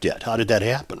be looked at? How did that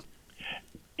happen?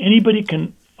 Anybody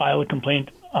can file a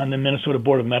complaint on the Minnesota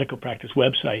Board of Medical Practice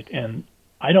website, and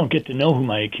I don't get to know who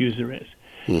my accuser is.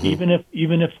 Mm-hmm.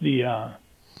 Even if the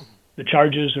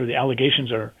charges or the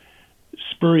allegations are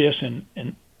spurious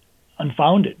and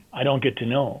unfounded, I don't get to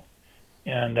know.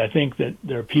 And I think that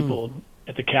there are people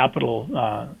at the Capitol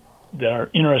that are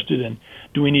interested in,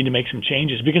 do we need to make some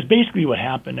changes? Because basically what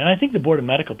happened, and I think the Board of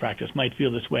Medical Practice might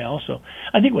feel this way also,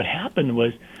 I think what happened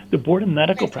was the Board of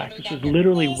Medical Practice was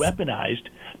literally weaponized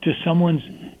to someone's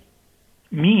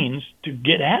means to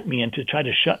get at me and to try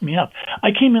to shut me up.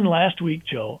 I came in last week,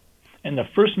 Joe, and the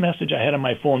first message I had on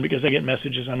my phone, because I get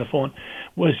messages on the phone,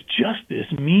 was just this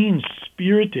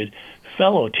mean-spirited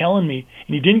fellow telling me,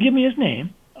 and he didn't give me his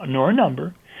name nor a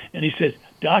number, and he says,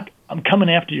 Doc, I'm coming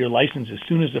after your license as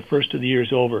soon as the first of the year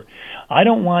is over. I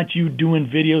don't want you doing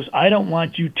videos. I don't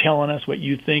want you telling us what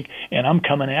you think, and I'm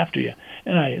coming after you.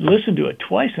 And I listened to it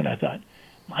twice, and I thought,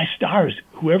 my stars,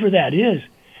 whoever that is,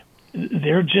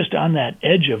 they're just on that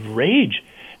edge of rage.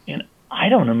 And I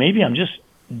don't know, maybe I'm just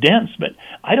dense, but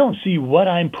I don't see what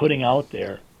I'm putting out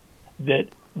there that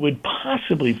would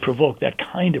possibly provoke that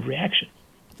kind of reaction.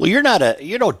 Well,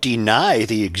 you don't deny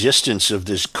the existence of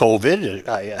this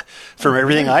COVID. From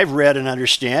everything I've read and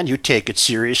understand, you take it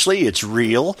seriously. It's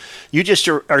real. You just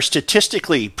are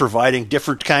statistically providing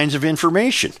different kinds of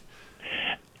information.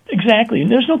 Exactly. And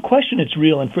there's no question it's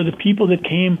real. And for the people that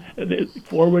came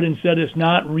forward and said it's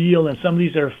not real and some of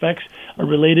these effects are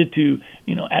related to,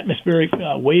 atmospheric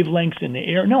wavelengths in the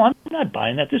air. No, I'm not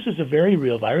buying that. This is a very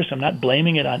real virus. I'm not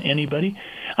blaming it on anybody.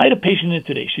 I had a patient in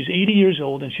today. She's 80 years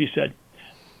old, and she said,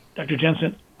 Dr.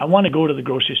 Jensen, I want to go to the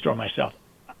grocery store myself.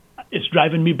 It's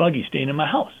driving me buggy staying in my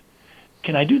house.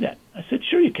 Can I do that? I said,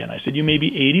 sure you can. I said, you may be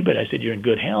 80, but I said, you're in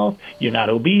good health. You're not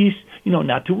obese,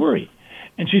 not to worry.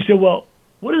 And she said, well,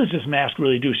 what does this mask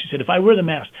really do? She said, if I wear the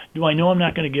mask, do I know I'm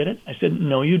not going to get it? I said,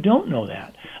 no, you don't know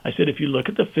that. I said, if you look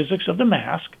at the physics of the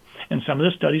mask, and some of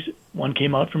the studies, one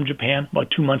came out from Japan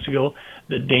about 2 months ago,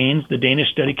 the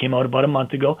Danish study came out about a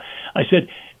month ago. I said,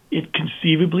 it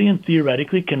conceivably and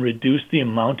theoretically can reduce the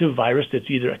amount of virus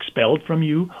that's either expelled from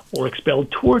you or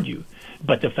expelled toward you.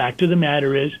 But the fact of the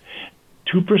matter is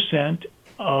 2%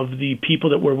 of the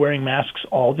people that were wearing masks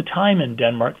all the time in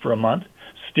Denmark for a month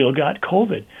still got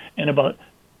COVID, and about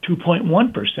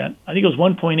 2.1%. I think it was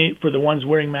 1.8 for the ones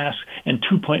wearing masks and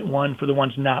 2.1 for the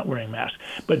ones not wearing masks.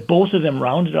 But both of them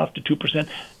rounded off to 2%.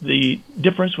 The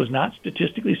difference was not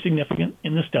statistically significant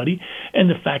in the study. And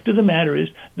the fact of the matter is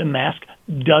the mask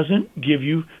doesn't give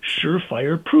you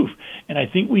surefire proof. And I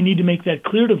think we need to make that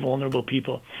clear to vulnerable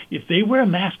people. If they wear a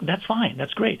mask, that's fine.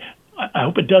 That's great. I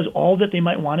hope it does all that they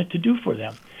might want it to do for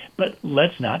them. But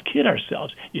let's not kid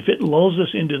ourselves. If it lulls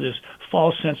us into this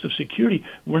false sense of security,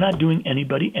 we're not doing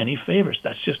anybody any favors.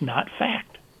 That's just not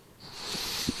fact.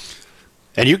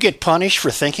 And you get punished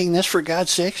for thinking this, for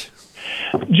God's sakes?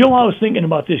 Joe, I was thinking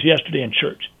about this yesterday in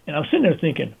church, and I was sitting there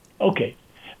thinking, okay,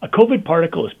 a COVID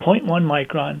particle is 0.1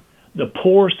 micron. The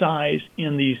pore size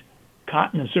in these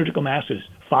cotton and surgical masks is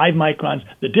 5 microns.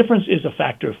 The difference is a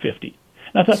factor of 50.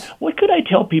 And I thought, what could I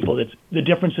tell people that's the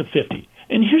difference of 50?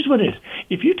 And here's what it is.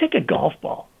 If you take a golf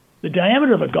ball, the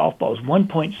diameter of a golf ball is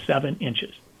 1.7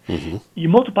 inches. Mm-hmm. You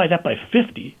multiply that by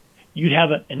 50, you'd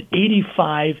have an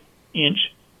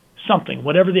 85-inch something,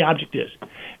 whatever the object is.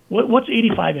 What's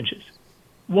 85 inches?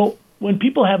 Well, when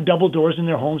people have double doors in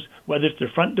their homes, whether it's their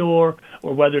front door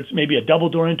or whether it's maybe a double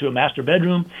door into a master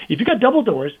bedroom, if you've got double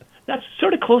doors, that's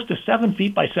sort of close to 7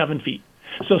 feet by 7 feet.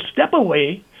 So step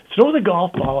away, throw the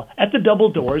golf ball at the double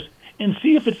doors, and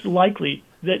see if it's likely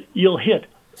that you'll hit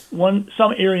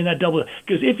some area in that double door.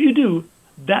 Because if you do,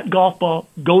 that golf ball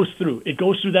goes through. It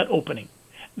goes through that opening.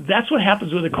 That's what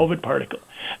happens with a COVID particle.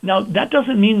 Now, that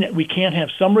doesn't mean that we can't have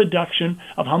some reduction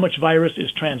of how much virus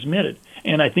is transmitted.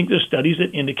 And I think there's studies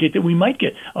that indicate that we might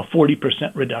get a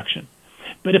 40% reduction.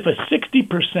 But if a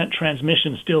 60%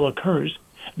 transmission still occurs,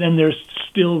 then there's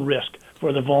still risk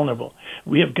for the vulnerable.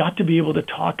 We have got to be able to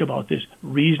talk about this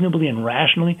reasonably and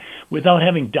rationally without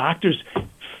having doctors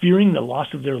fearing the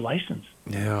loss of their license.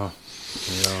 Yeah.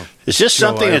 Is this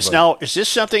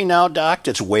something now, Doc,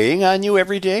 that's weighing on you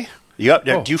every day?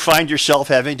 Do you find yourself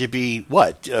having to be,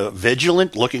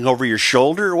 vigilant, looking over your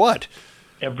shoulder, or what?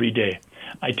 Every day.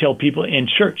 I tell people in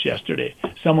church yesterday,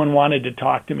 someone wanted to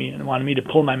talk to me and wanted me to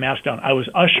pull my mask down. I was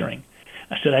ushering.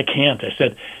 I said, I can't. I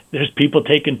said, there's people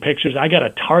taking pictures. I got a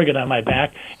target on my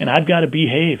back, and I've got to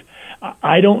behave.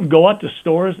 I don't go out to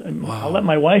stores. Wow. I'll let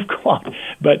my wife go out.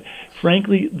 But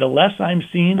frankly, the less I'm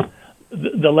seen,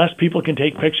 the less people can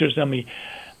take pictures of me.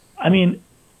 I mean,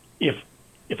 if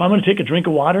I'm going to take a drink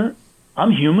of water,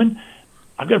 I'm human.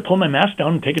 I've got to pull my mask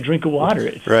down and take a drink of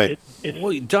water. Right.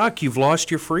 Well, Doc, you've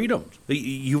lost your freedom.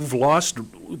 You've lost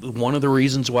one of the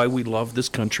reasons why we love this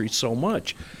country so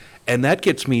much. And that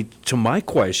gets me to my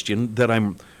question that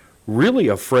I'm really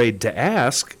afraid to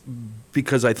ask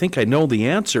because I think I know the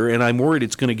answer and I'm worried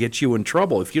it's going to get you in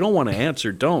trouble. If you don't want to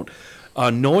answer, don't.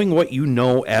 Knowing what you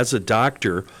know as a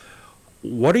doctor,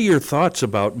 what are your thoughts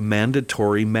about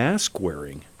mandatory mask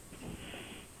wearing?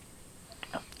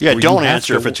 Yeah, don't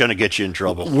answer if it's going to get you in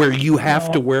trouble. Where you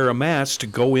have to wear a mask to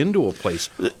go into a place.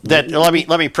 Let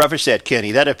me preface that,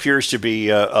 Kenny. That appears to be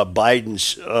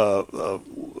Biden's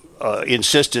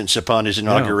insistence upon his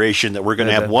inauguration that we're going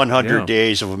to have 100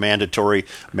 days of a mandatory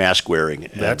mask wearing.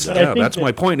 That's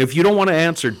my point. If you don't want to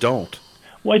answer, don't.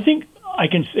 Well, I think I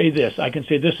can say this. I can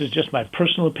say this is just my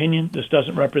personal opinion. This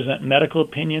doesn't represent medical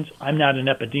opinions. I'm not an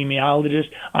epidemiologist.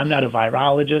 I'm not a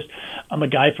virologist. I'm a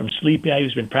guy from Sleepy Eye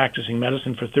who's been practicing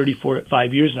medicine for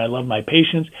 35 years, and I love my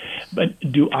patients. But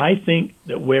do I think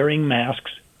that wearing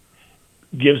masks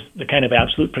gives the kind of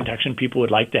absolute protection people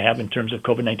would like to have in terms of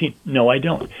COVID-19? No, I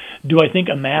don't. Do I think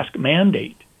a mask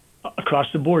mandate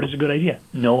across the board is a good idea?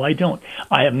 No, I don't.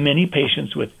 I have many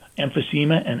patients with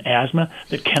emphysema and asthma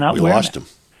that cannot wear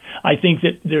masks. I think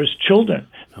that there's children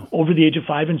over the age of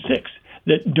 5 and 6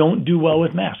 that don't do well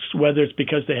with masks, whether it's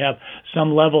because they have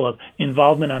some level of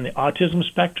involvement on the autism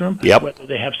spectrum, whether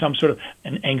they have some sort of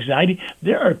an anxiety.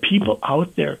 There are people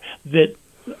out there that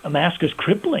a mask is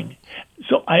crippling.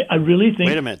 So I really think.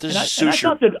 Wait a minute, this is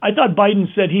suture. I thought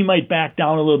Biden said he might back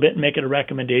down a little bit and make it a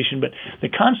recommendation, but the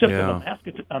concept of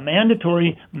a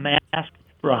mandatory mask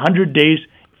for 100 days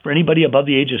for anybody above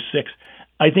the age of 6,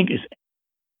 I think is.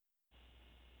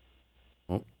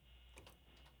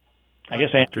 I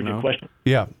guess I answered your question.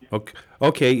 Yeah.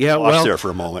 Okay. Yeah. Well, there for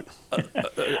a moment.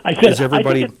 I said,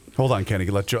 everybody? Hold on, Kenny.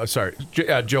 Let Joe. Sorry,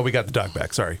 Joe. We got the dog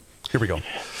back. Sorry. Here we go.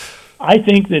 I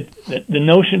think that the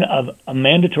notion of a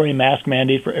mandatory mask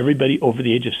mandate for everybody over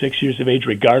the age of 6 years of age,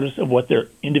 regardless of what their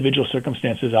individual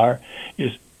circumstances are,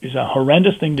 is a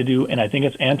horrendous thing to do, and I think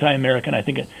it's anti-American. I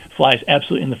think it flies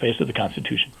absolutely in the face of the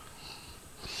Constitution.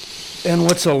 And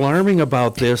what's alarming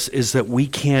about this is that we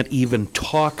can't even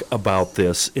talk about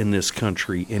this in this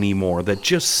country anymore. That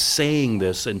just saying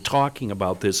this and talking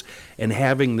about this and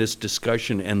having this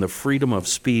discussion and the freedom of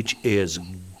speech is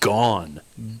gone.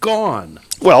 Gone.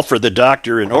 Well, for the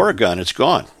doctor in Oregon, it's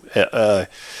gone.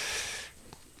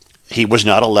 He was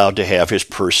not allowed to have his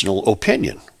personal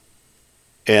opinion.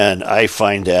 And I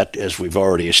find that, as we've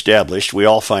already established, we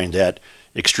all find that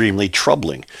extremely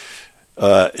troubling.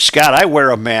 Scott, I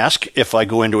wear a mask if I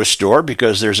go into a store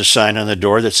because there's a sign on the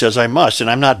door that says I must,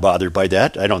 and I'm not bothered by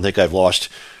that. I don't think I've lost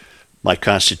my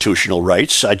constitutional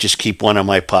rights. I just keep one in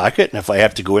my pocket, and if I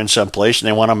have to go in someplace and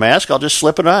they want a mask, I'll just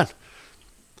slip it on.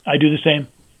 I do the same.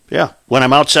 Yeah. When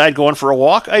I'm outside going for a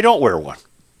walk, I don't wear one.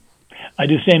 I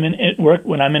do the same at work.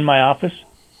 When I'm in my office,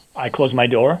 I close my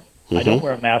door. I don't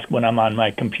wear a mask when I'm on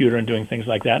my computer and doing things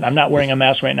like that. I'm not wearing a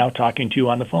mask right now talking to you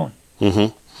on the phone.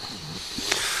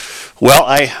 Well,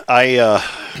 I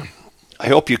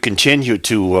hope you continue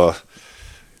to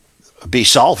be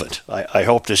solvent. I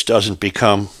hope this doesn't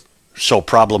become so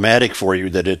problematic for you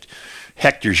that it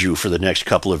hectors you for the next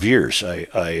couple of years.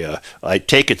 I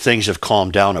take it things have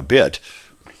calmed down a bit.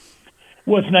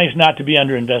 Well, it's nice not to be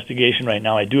under investigation right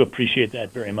now. I do appreciate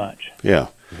that very much. Yeah.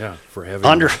 Yeah, for having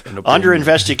Under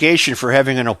investigation for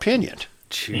having an opinion.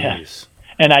 Jeez. Yeah.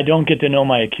 And I don't get to know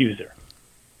my accuser.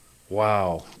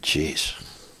 Wow. Jeez.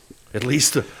 At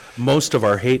least most of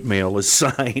our hate mail is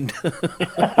signed.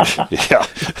 Yeah.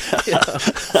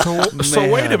 So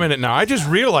wait a minute now. I just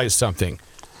realized something.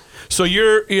 So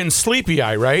you're in Sleepy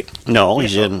Eye, right? No,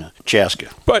 he's in Chaska.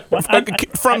 But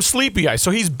from Sleepy Eye.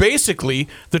 So he's basically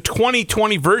the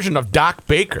 2020 version of Doc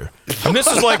Baker. And this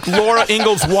is like Laura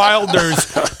Ingalls Wilder's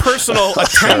personal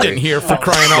attendant here, for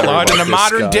crying out loud, in the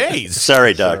modern days.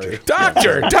 Sorry, Doctor. Doc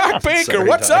Baker, Sorry,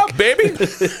 what's Doc. up, baby?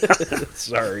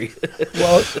 Sorry.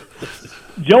 Well,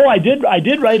 Joe, I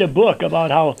did write a book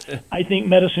about how I think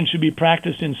medicine should be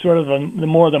practiced in sort of the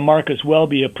more the Marcus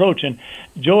Welby approach. And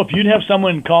Joe, if you'd have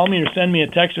someone call me or send me a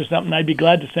text or something, I'd be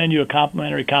glad to send you a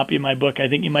complimentary copy of my book. I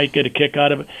think you might get a kick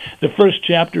out of it. The first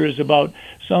chapter is about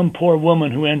some poor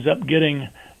woman who ends up getting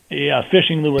a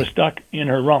fishing lure stuck in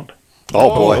her rump.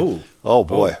 Oh, boy. Oh,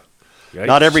 boy. Yikes.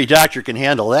 Not every doctor can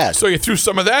handle that. So you threw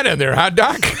some of that in there, huh,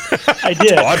 Doc? I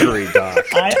did. Tawdry, Doc.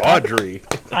 Tawdry.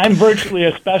 I'm virtually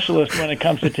a specialist when it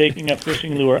comes to taking a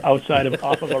fishing lure off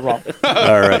of a rump.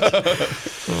 All right.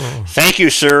 Thank you,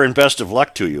 sir, and best of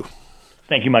luck to you.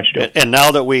 Thank you much, Joe. And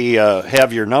now that we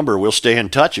have your number, we'll stay in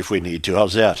touch if we need to.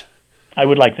 How's that? I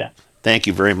would like that. Thank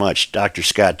you very much, Dr.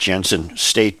 Scott Jensen,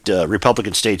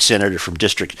 Republican State Senator from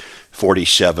District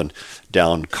 47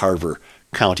 down Carver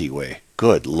County way.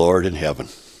 Good Lord in heaven.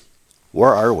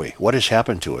 Where are we? What has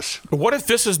happened to us? What if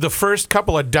this is the first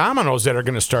couple of dominoes that are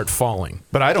going to start falling?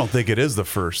 But I don't think it is the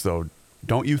first, though.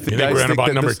 Don't you think? You think we're on about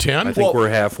that number this- 10? I think we're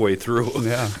halfway through.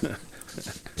 Yeah.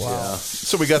 Wow.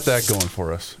 So we got that going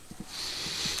for us.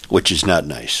 Which is not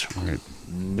nice. Right.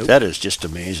 Nope. That is just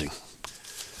amazing.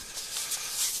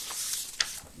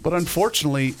 But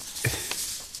unfortunately,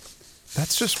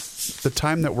 that's just the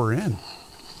time that we're in.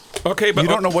 Okay, but You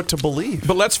don't know what to believe.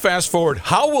 But let's fast forward.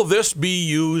 How will this be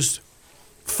used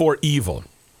for evil?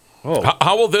 Oh.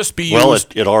 How will this be Well,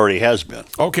 used? it already has been.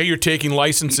 Okay, you're taking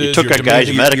licenses. You took you're a guy's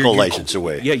demanding- medical license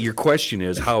away. Yeah, your question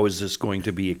is, how is this going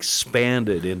to be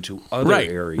expanded into other Right,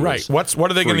 areas? right. What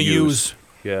are they for going to use?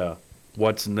 Yeah.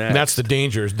 What's next? And that's the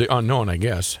danger, the unknown, I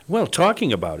guess. Well,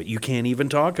 talking about it. You can't even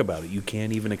talk about it. You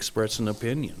can't even express an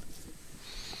opinion.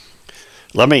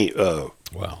 Let me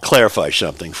Wow. clarify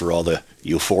something for all the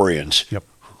euphorians Yep.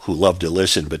 who love to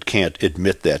listen but can't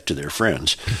admit that to their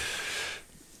friends.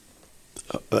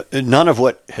 None of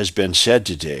what has been said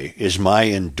today is my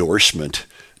endorsement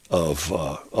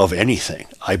of anything.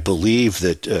 I believe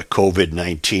that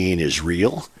COVID-19 is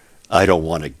real. I don't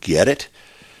want to get it.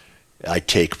 I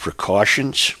take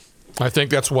precautions, I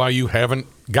think that's why you haven't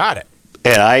got it.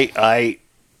 and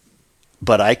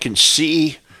but I can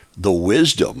see the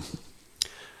wisdom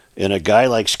in a guy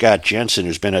like Scott Jensen,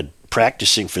 who's been a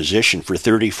practicing physician for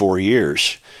 34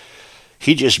 years.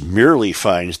 He just merely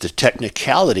finds the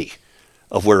technicality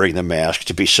of wearing the mask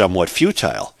to be somewhat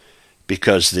futile,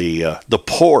 because the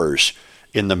pores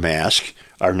in the mask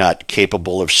are not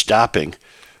capable of stopping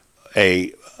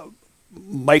a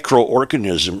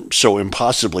microorganism so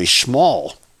impossibly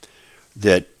small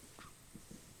that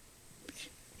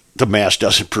the mask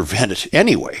doesn't prevent it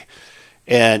anyway.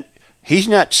 And he's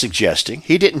not suggesting,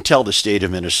 he didn't tell the state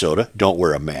of Minnesota, don't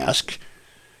wear a mask.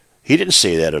 He didn't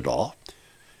say that at all.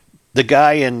 The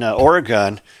guy in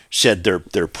Oregon said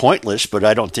they're pointless, but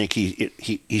I don't think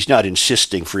he's not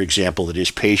insisting, for example, that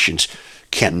his patients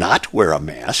cannot wear a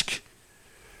mask.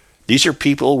 These are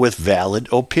people with valid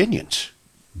opinions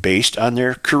based on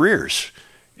their careers.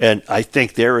 And I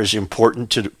think they're as important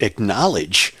to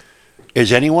acknowledge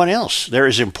as anyone else. They're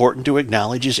as important to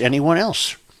acknowledge as anyone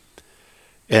else.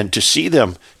 And to see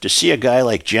a guy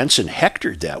like Jensen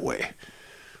hectored that way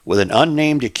with an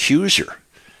unnamed accuser,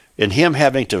 and him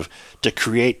having to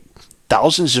create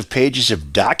thousands of pages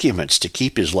of documents to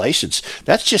keep his license,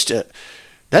 that's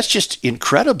just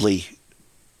incredibly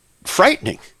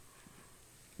frightening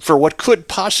for what could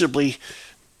possibly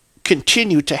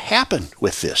continue to happen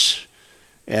with this.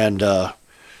 And I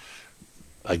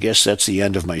guess that's the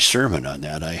end of my sermon on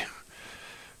that.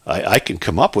 I can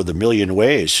come up with a million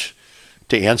ways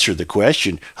to answer the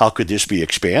question, how could this be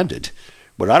expanded?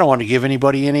 But I don't want to give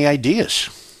anybody any ideas.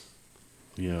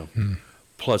 Yeah.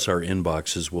 Plus, our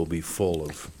inboxes will be full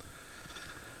of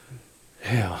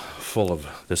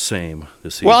the same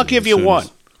this Well, I'll evening, give as you soon one.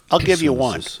 as- I'll as give you soon as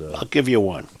one. this, I'll give you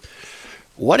one.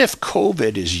 What if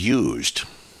COVID is used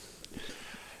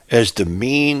as the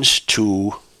means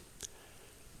to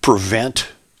prevent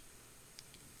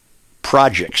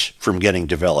projects from getting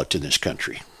developed in this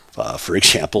country? For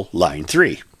example, Line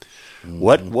 3.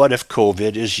 What if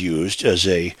COVID is used as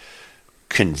a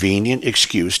convenient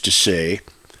excuse to say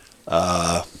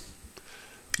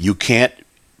you can't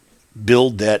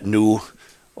build that new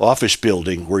office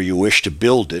building where you wish to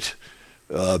build it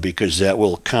because that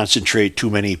will concentrate too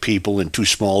many people in too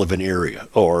small of an area?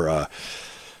 Or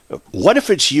what if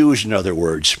it's used, in other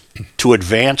words, to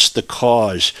advance the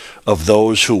cause of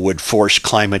those who would force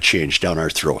climate change down our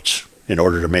throats in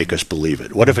order to make us believe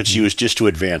it? What if it's used just to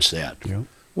advance that? Yeah.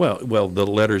 Well, the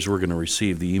letters we're going to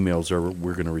receive, the emails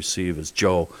we're going to receive is,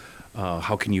 Joe,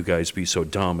 how can you guys be so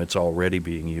dumb? It's already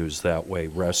being used that way.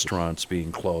 Restaurants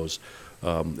being closed,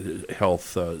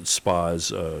 health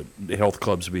spas, health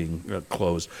clubs being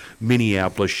closed,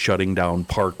 Minneapolis shutting down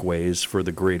parkways for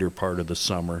the greater part of the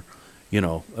summer. You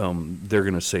know, they're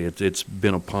going to say it's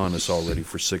been upon us already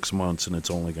for 6 months, and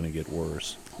it's only going to get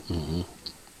worse. Mm-hmm.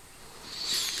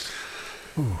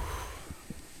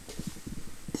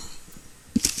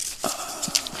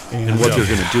 And what they're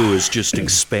going to do is just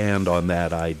expand on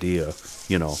that idea.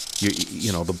 You know,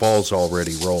 the ball's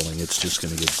already rolling. It's just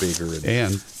going to get bigger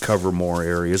and cover more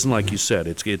areas. And like you said,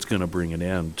 it's going to bring an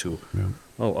end to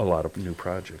a lot of new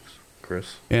projects.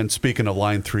 Chris? And speaking of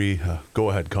Line 3, go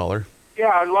ahead, caller. Yeah,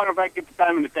 I wonder if I get the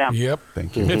time in the town. Yep.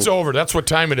 Thank you. It's over. That's what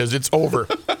time it is. It's over.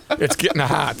 It's getting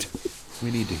hot. We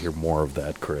need to hear more of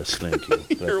that, Chris. Thank you.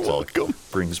 You're welcome.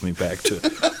 Brings me back to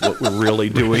what we're really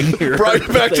doing here. Right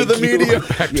back to the media.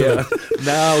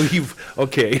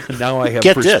 Now I have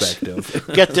Get perspective. this.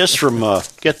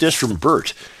 Get this from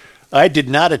Bert. I did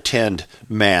not attend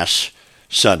Mass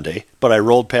Sunday, but I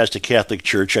rolled past a Catholic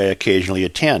church I occasionally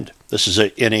attend. This is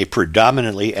in a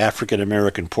predominantly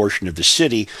African-American portion of the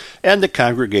city, and the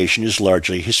congregation is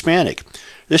largely Hispanic.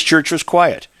 This church was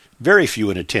quiet, very few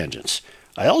in attendance.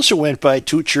 I also went by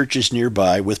two churches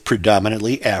nearby with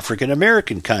predominantly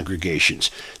African-American congregations.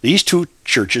 These two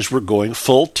churches were going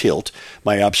full tilt,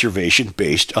 my observation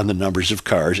based on the numbers of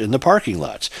cars in the parking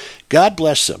lots. God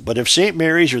bless them, but if St.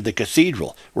 Mary's or the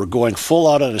Cathedral were going full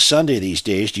out on a Sunday these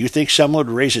days, do you think someone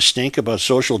would raise a stink about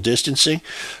social distancing?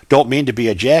 Don't mean to be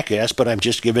a jackass, but I'm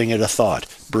just giving it a thought.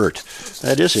 Bert,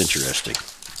 that is interesting.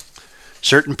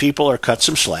 Certain people are cut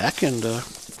some slack, and,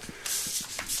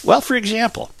 for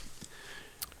example,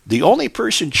 the only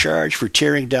person charged for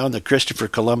tearing down the Christopher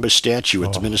Columbus statue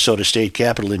at the Minnesota State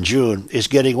Capitol in June is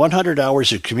getting 100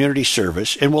 hours of community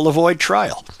service and will avoid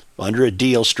trial under a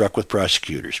deal struck with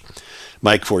prosecutors.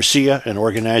 Mike Forcia, an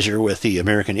organizer with the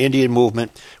American Indian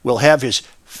Movement, will have his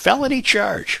felony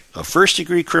charge of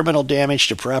first-degree criminal damage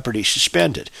to property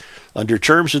suspended. Under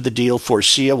terms of the deal,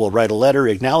 Forcia will write a letter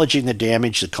acknowledging the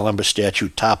damage the Columbus statue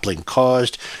toppling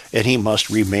caused, and he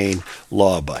must remain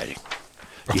law-abiding.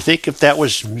 Do you think if that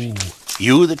was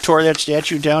you that tore that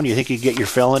statue down, do you think you'd get your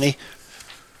felony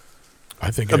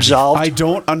absolved? I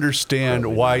don't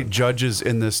understand why judges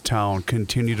in this town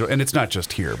continue to, and it's not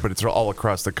just here, but it's all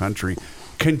across the country,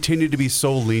 continue to be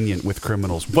so lenient with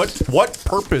criminals. What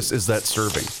purpose is that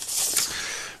serving?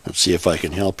 Let's see if I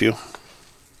can help you.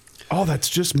 Oh, that's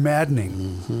just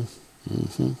maddening.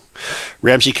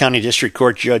 Ramsey County District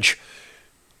Court Judge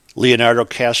Leonardo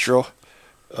Castro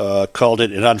called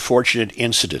it an unfortunate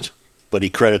incident, but he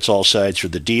credits all sides for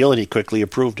the deal, and he quickly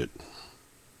approved it.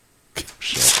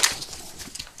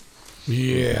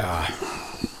 Yeah.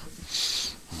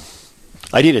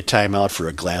 I need a timeout for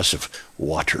a glass of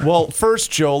water. Well,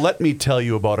 first, Joe, let me tell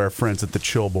you about our friends at the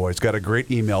Chill Boys. Got a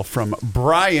great email from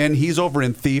Brian. He's over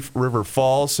in Thief River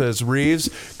Falls. Says, Reeves,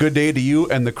 good day to you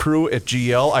and the crew at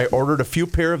GL. I ordered a few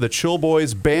pair of the Chill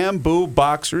Boys bamboo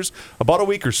boxers about a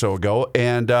week or so ago,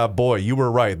 and boy, you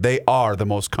were right. They are the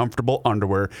most comfortable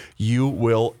underwear you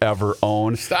will ever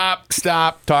own. Stop.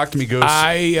 Talk to me, Goose.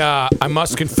 I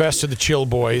must confess to the Chill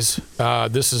Boys.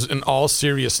 This is in all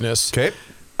seriousness. Okay.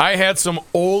 I had some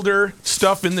older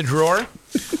stuff in the drawer.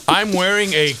 I'm wearing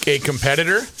a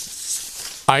competitor.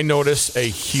 I notice a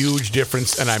huge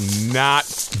difference, and I'm not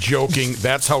joking.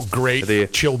 That's how great the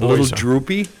Chill Boys are.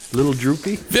 Little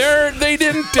droopy. They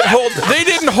didn't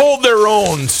hold their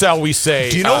own, shall we say?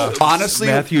 Do you know, honestly,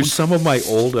 Matthew, some of my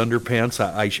old underpants,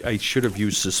 I should have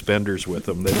used suspenders with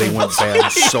them. They went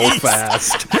bad so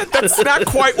fast. That's not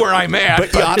quite where I'm at.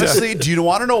 But honestly, do you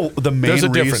want to know the main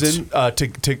difference. reason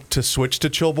to switch to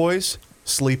Chill Boys?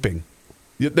 Sleeping.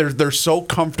 They're so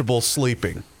comfortable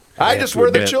sleeping. I just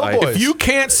wear the Chill Boys. If you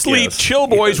can't sleep, Yes, Chill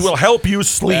Boys yes. will help you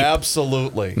sleep.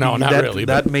 Absolutely. No, not really.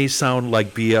 That may sound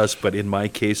like BS, but in my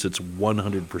case, it's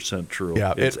 100% true.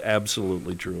 Yeah, it's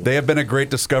absolutely true. They have been a great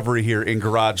discovery here in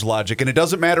Garage Logic, and it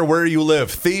doesn't matter where you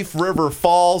live. Thief River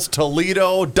Falls,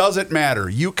 Toledo, doesn't matter.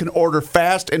 You can order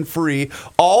fast and free.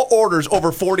 All orders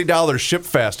over $40 ship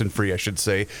fast and free, I should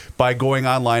say, by going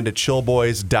online to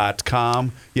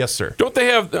chillboys.com. Yes, sir. Don't they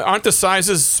have, aren't the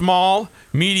sizes small,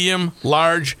 medium,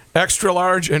 large, extra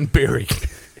large, and berry?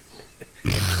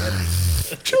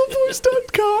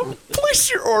 Chillboys.com.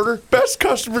 Place your order. Best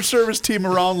customer service team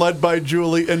around, led by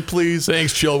Julie. And please,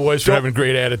 Thanks, Chill Boys, for having a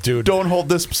great attitude. don't hold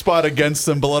this spot against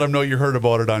them, but let them know you heard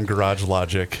about it on Garage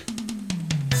Logic.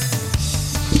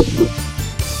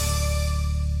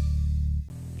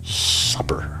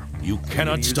 Supper. You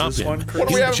cannot stop him. What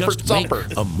do we You have for just make supper?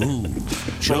 a move.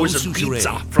 Joe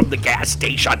Souchere. from the gas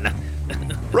station.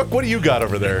 Rook, what do you got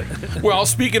over there? Well,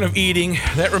 speaking of eating,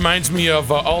 that reminds me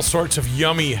of all sorts of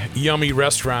yummy, yummy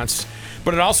restaurants.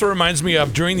 But it also reminds me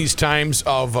of, during these times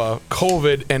of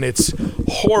COVID and its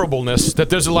horribleness,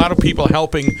 that there's a lot of people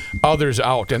helping others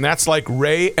out. And that's like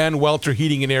Ray and Welter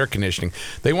Heating and Air Conditioning.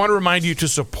 They want to remind you to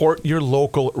support your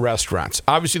local restaurants.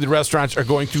 Obviously, the restaurants are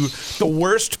going through the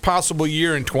worst possible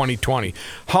year in 2020.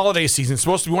 Holiday season is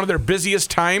supposed to be one of their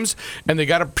busiest times, and they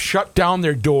got to shut down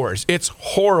their doors. It's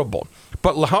horrible.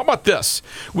 But how about this?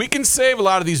 We can save a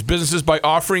lot of these businesses by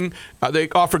offering, they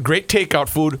offer great takeout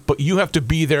food, but you have to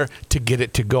be there to get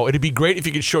it to go. It'd be great if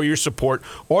you could show your support.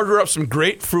 Order up some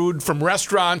great food from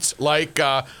restaurants like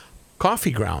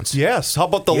Coffee Grounds. Yes. How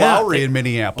about the Yeah, Lowry in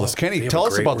Minneapolis? Kenny, tell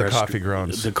us about the Coffee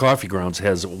Grounds. The Coffee Grounds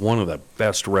has one of the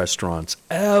best restaurants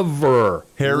ever.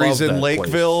 Harry's Love in that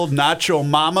Lakeville, Nacho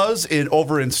Mama's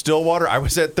over in Stillwater. I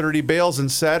was at 30 Bales on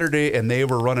Saturday, and they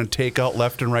were running takeout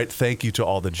left and right. Thank you to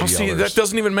all the GLers. Oh, see, that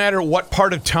doesn't even matter what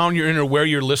part of town you're in or where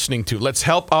you're listening to. Let's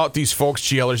help out these folks,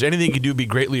 GLers. Anything you can do would be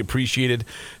greatly appreciated.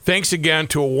 Thanks again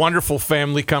to a wonderful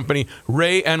family company,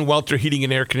 Ray and Welter Heating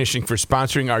and Air Conditioning, for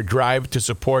sponsoring our drive to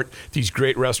support these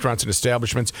great restaurants and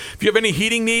establishments. If you have any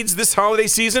heating needs this holiday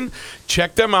season,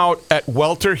 check them out at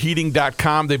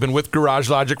welterheating.com. They've been with Garage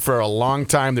Logic for a long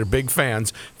time. They're big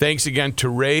fans. Thanks again to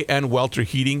Ray and Welter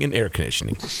Heating and Air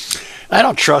Conditioning. I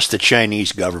don't trust the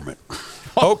Chinese government.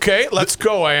 Okay, let's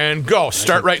go and go.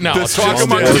 Start right now. Let's This talk is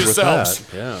amongst good with yourselves.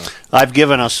 that. Yeah. I've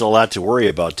given us a lot to worry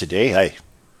about today. I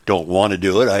don't want to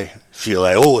do it. I feel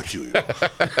I owe it to you.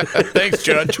 Thanks,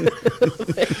 Judge.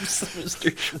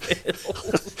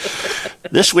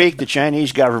 This week, the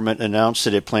Chinese government announced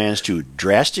that it plans to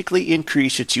drastically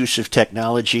increase its use of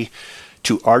technology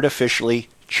to artificially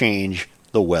change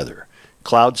the weather.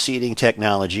 Cloud seeding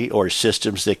technology, or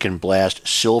systems that can blast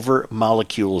silver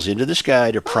molecules into the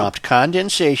sky to prompt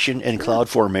condensation and cloud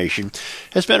formation,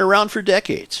 has been around for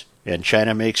decades, and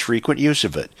China makes frequent use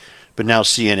of it. But now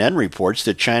CNN reports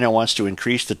that China wants to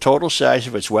increase the total size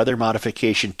of its weather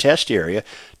modification test area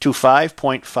to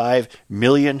 5.5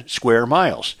 million square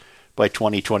miles by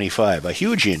 2025, a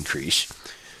huge increase,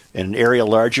 in an area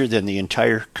larger than the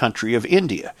entire country of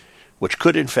India, which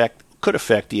could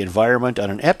affect the environment on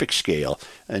an epic scale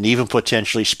and even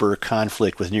potentially spur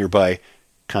conflict with nearby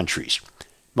countries.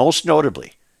 Most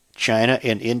notably, China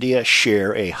and India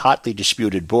share a hotly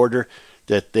disputed border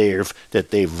that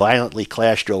they've violently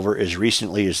clashed over as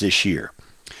recently as this year.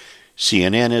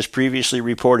 CNN has previously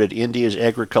reported India's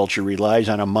agriculture relies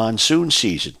on a monsoon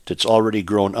season that's already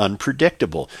grown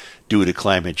unpredictable due to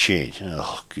climate change.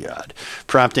 Oh, God.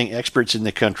 Prompting experts in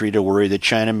the country to worry that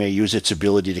China may use its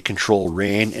ability to control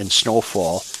rain and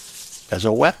snowfall as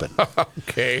a weapon.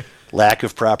 Okay. Lack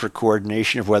of proper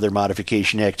coordination of weather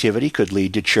modification activity could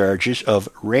lead to charges of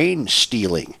rain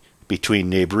stealing between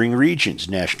neighboring regions,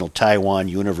 National Taiwan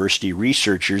University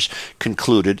researchers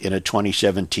concluded in a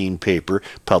 2017 paper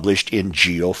published in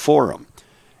GeoForum.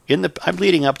 I'm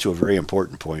leading up to a very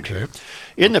important point here.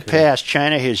 In the past,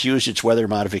 China has used its weather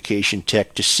modification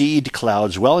tech to seed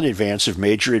clouds well in advance of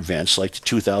major events like the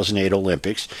 2008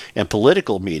 Olympics and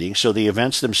political meetings, so the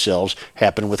events themselves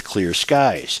happen with clear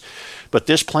skies. But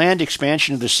this planned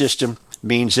expansion of the system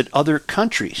means that other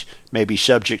countries may be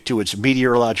subject to its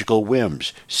meteorological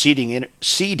whims, seeding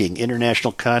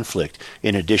international conflict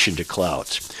in addition to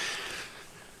clouds.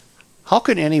 How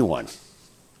can anyone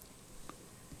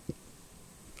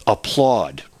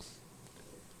applaud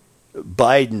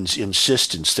Biden's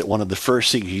insistence that one of the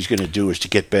first things he's going to do is to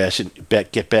get back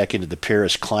into the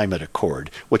Paris Climate Accord,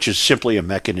 which is simply a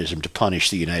mechanism to punish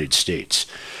the United States?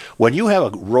 When you have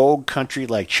a rogue country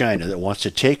like China that wants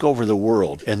to take over the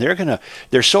world, and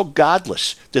they're so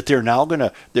godless that they're now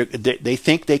they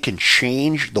think they can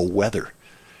change the weather.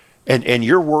 And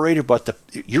you're worried about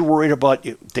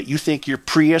that you think your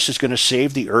Prius is going to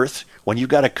save the earth when you've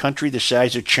got a country the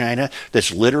size of China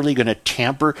that's literally going to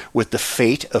tamper with the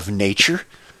fate of nature?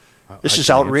 This is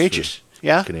outrageous.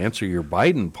 I can answer your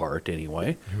Biden part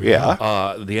anyway.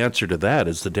 Yeah. The answer to that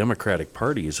is the Democratic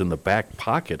Party is in the back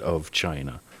pocket of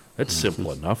China. That's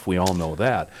simple enough. We all know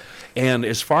that. And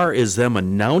as far as them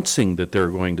announcing that they're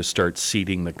going to start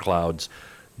seeding the clouds,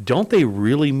 don't they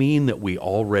really mean that we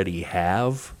already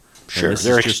have? Sure. And this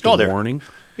is just a warning?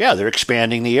 Yeah, they're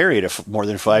expanding the area to more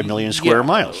than 5 million square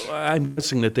miles. I'm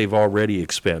guessing that they've already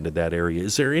expanded that area.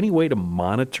 Is there any way to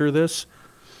monitor this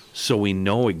so we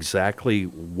know exactly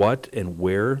what and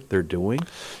where they're doing?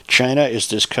 China is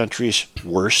this country's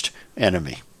worst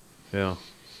enemy. Yeah.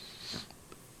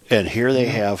 And here they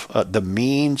have the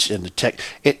means and the tech.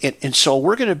 And so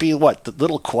we're going to be what? The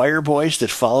little choir boys that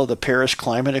follow the Paris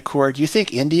Climate Accord? You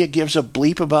think India gives a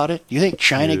bleep about it? You think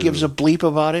China gives a bleep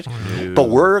about it? But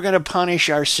we're going to punish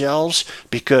ourselves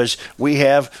because we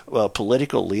have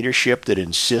political leadership that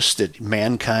insists that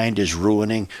mankind is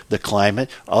ruining the climate.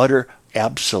 Utter,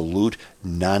 absolute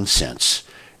nonsense.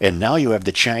 And now you have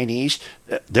the Chinese.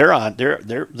 They're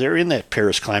in that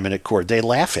Paris Climate Accord. They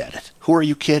laugh at it. Who are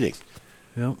you kidding?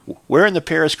 Yep. Where in the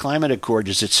Paris Climate Accord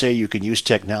does it say you can use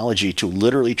technology to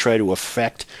literally try to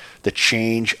affect the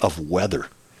change of weather?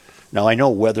 Now, I know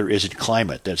weather isn't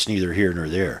climate. That's neither here nor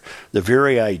there. The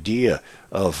very idea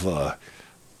of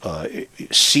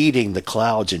seeding the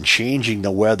clouds and changing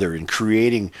the weather and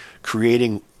creating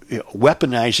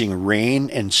weaponizing rain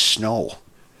and snow.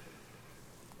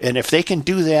 And if they can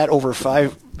do that over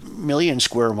 5 million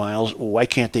square miles, why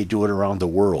can't they do it around the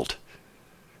world?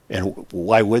 And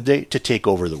why would they? To take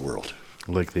over the world.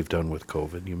 Like they've done with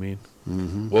COVID, you mean?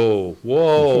 Mm-hmm.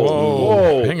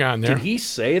 Whoa. Hang on there. Did he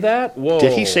say that? Whoa.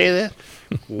 Did he say that?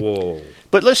 Whoa.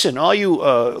 But listen, all you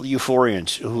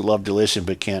euphorians who love to listen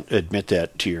but can't admit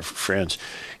that to your friends,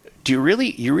 do you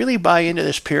really buy into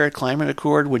this Paris Climate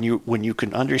Accord when you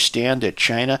can understand that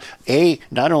China, A,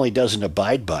 not only doesn't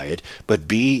abide by it, but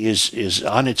B, is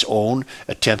on its own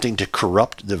attempting to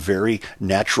corrupt the very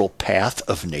natural path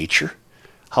of nature?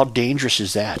 How dangerous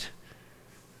is that?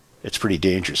 It's pretty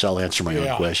dangerous. I'll answer my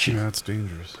own question. Yeah, it's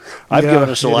dangerous. I've given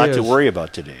us a lot to worry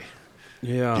about today.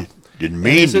 Yeah. Didn't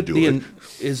mean to do it.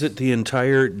 Is it the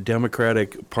entire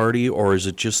Democratic Party, or is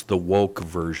it just the woke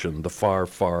version, the far,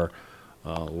 far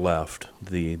left,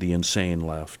 the insane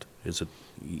left? Is it,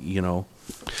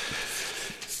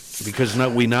 because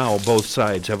we now, both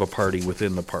sides have a party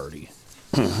within the party.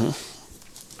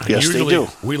 Mm-hmm. Yes, usually, they do.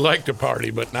 We like to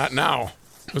party, but not now.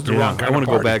 It was the wrong kind I want of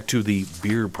to go party. back to the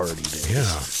beer party days.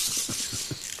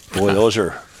 Yeah. Boy, those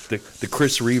are... The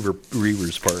Chris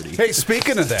Reavers party. Hey,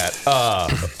 speaking of that,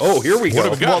 here we go.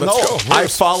 What have we got? Let's go. I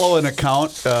follow an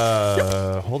account.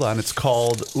 Hold on, it's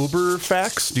called Uber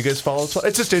Facts. Do you guys follow it?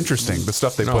 It's just interesting the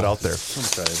stuff they put out there.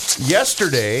 Sometimes.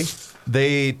 Yesterday,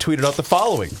 they tweeted out the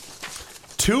following: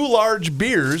 2 large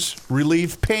beers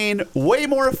relieve pain way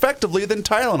more effectively than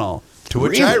Tylenol. To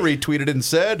which I retweeted and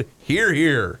said, "Hear,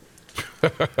 hear."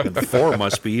 4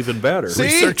 must be even better. See?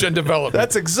 Research and development.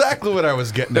 That's exactly what I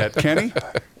was getting at, Kenny.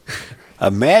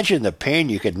 Imagine the pain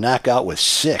you could knock out with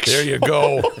 6. There you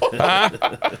go.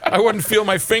 I wouldn't feel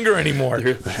my finger anymore.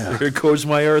 Here goes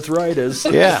my arthritis.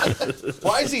 Yeah.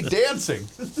 Why is he dancing?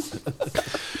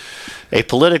 A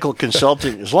political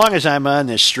consultant, as long as I'm on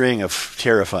this string of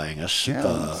terrifying us,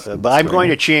 but I'm going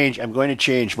to change. I'm going to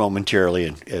change momentarily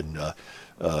and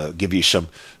give you some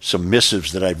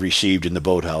missives that I've received in the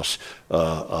boathouse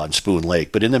on Spoon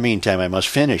Lake. But in the meantime, I must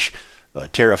finish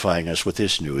terrifying us with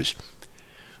this news.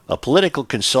 A political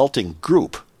consulting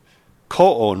group,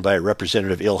 co-owned by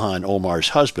Representative Ilhan Omar's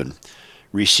husband,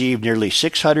 received nearly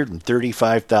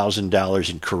 $635,000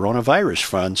 in coronavirus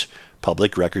funds,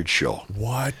 public records show.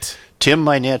 What? Tim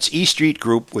Mynette's E Street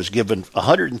Group was given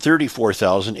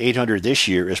 $134,800 this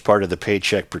year as part of the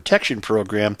Paycheck Protection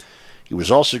Program. He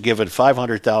was also given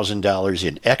 $500,000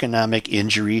 in economic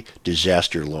injury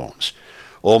disaster loans.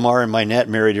 Omar and Mynette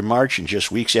married in March, and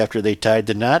just weeks after they tied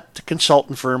the knot, the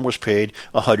consultant firm was paid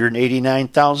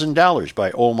 $189,000 by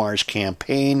Omar's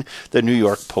campaign, the New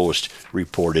York Post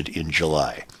reported in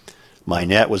July.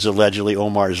 Mynette was allegedly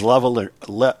Omar's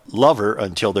lover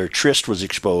until their tryst was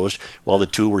exposed while the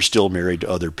two were still married to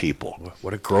other people.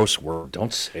 What a gross word.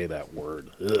 Don't say that word.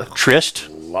 Ugh. Tryst?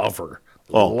 Lover.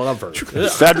 Oh, Lover.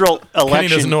 Federal election. Kenny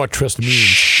doesn't know what tryst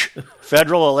means.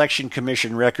 Federal Election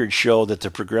Commission records show that the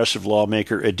progressive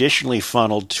lawmaker additionally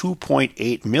funneled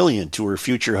 $2.8 million to her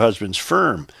future husband's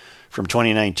firm from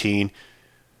 2019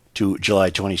 to July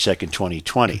 22nd,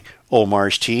 2020.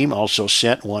 Omar's team also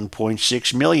sent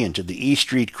 $1.6 million to the E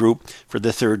Street Group for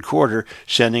the third quarter,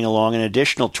 sending along an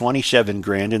additional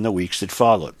 $27,000 in the weeks that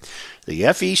followed. The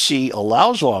FEC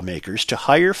allows lawmakers to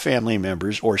hire family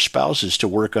members or spouses to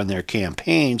work on their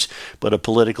campaigns, but a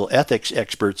political ethics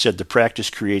expert said the practice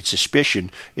creates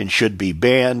suspicion and should be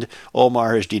banned.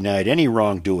 Omar has denied any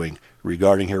wrongdoing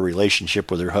regarding her relationship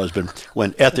with her husband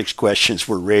when ethics questions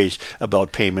were raised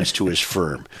about payments to his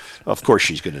firm. Of course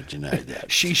she's going to deny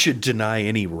that. She should deny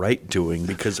any right doing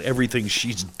because everything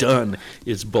she's done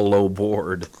is below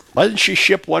board. Why didn't she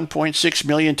ship $1.6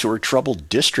 million to her troubled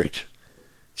district?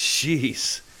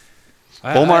 Jeez.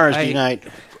 Omar has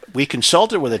denied. We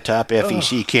consulted with a top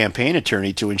FEC campaign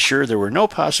attorney to ensure there were no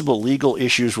possible legal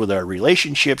issues with our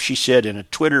relationship, she said in a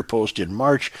Twitter post in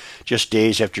March, just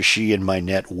days after she and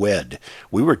Minette wed.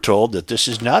 We were told that this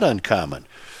is not uncommon.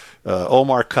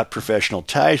 Omar cut professional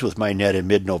ties with Minette in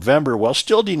mid-November while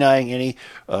still denying any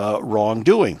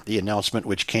wrongdoing. The announcement,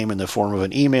 which came in the form of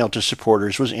an email to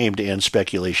supporters, was aimed to end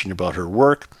speculation about her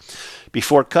work.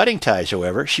 Before cutting ties,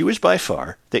 however, she was by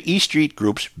far the E Street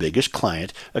Group's biggest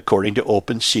client, according to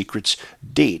Open Secrets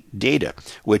data,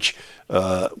 which,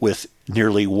 with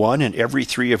nearly 1 in every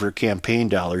 3 of her campaign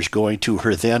dollars going to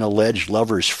her then alleged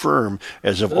lover's firm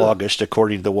as of August,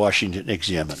 according to the Washington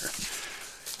Examiner.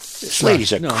 This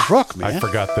lady's a crook, man. I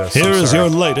forgot this. Here I'm is sorry.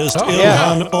 your latest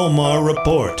Ilhan Omar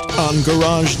report on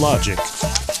Garage Logic.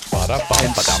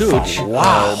 And Such,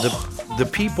 the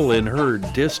people in her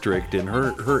district, in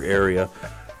her area,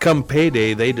 come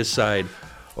payday, they decide,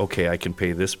 okay, I can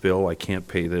pay this bill, I can't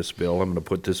pay this bill, I'm going to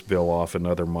put this bill off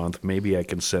another month, maybe I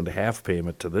can send half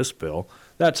payment to this bill.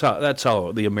 That's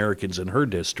how the Americans in her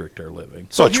district are living.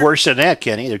 So it's worse than that,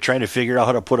 Kenny. They're trying to figure out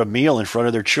how to put a meal in front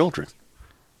of their children.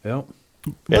 Yep.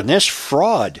 And this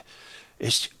fraud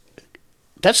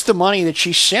that's the money that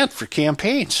she sent for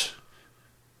campaigns.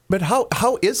 But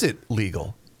how is it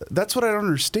legal? That's what I don't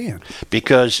understand.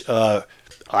 Because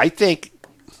I think,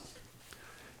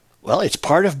 well, it's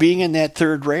part of being in that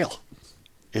third rail.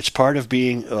 It's part of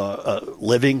being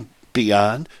living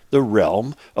beyond the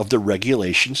realm of the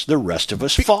regulations the rest of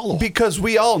us follow. Because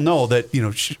we all know that,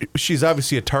 she's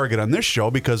obviously a target on this show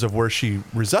because of where she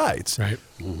resides. Right.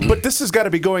 Mm-hmm. But this has got to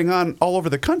be going on all over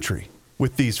the country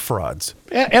with these frauds.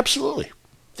 Yeah, absolutely.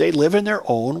 They live in their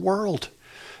own world.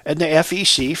 And the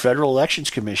FEC, Federal Elections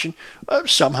Commission,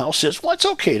 somehow says, well, it's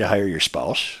okay to hire your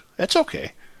spouse. That's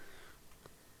okay.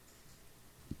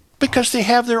 Because they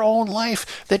have their own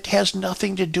life that has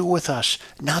nothing to do with us.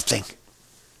 Nothing.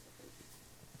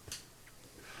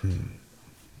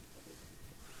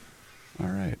 All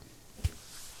right.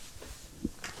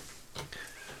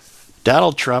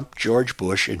 Donald Trump, George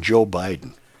Bush, and Joe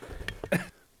Biden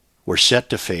were set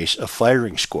to face a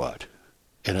firing squad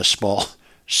in a small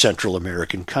Central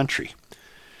American country.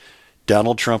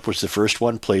 Donald Trump was the first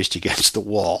one placed against the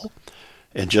wall,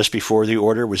 and just before the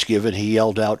order was given, he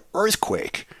yelled out,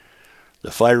 "Earthquake!" The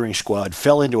firing squad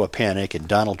fell into a panic, and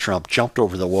Donald Trump jumped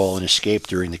over the wall and escaped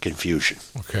during the confusion.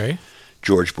 Okay.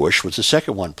 George Bush was the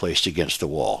second one placed against the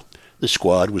wall. The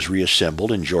squad was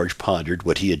reassembled, and George pondered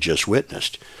what he had just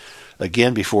witnessed.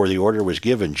 Again, before the order was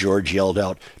given, George yelled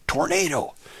out,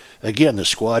 "Tornado!" Again, the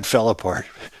squad fell apart.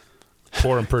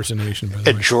 Poor impersonation, by the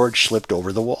And way. George slipped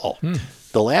over the wall.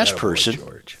 The last person,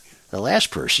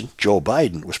 Joe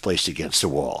Biden, was placed against the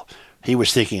wall. He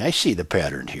was thinking, I see the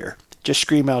pattern here. Just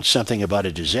scream out something about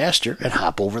a disaster and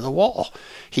hop over the wall.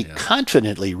 He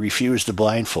confidently refused the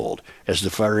blindfold as the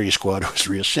firing squad was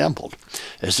reassembled.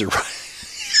 As the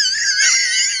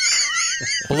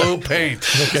Blue paint.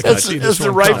 as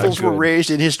the rifles were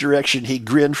raised in his direction, he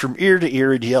grinned from ear to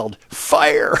ear and yelled,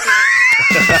 "Fire!"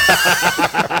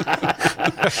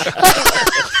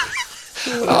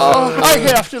 Oh, I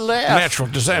have to laugh. Natural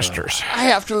disasters. I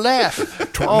have to laugh.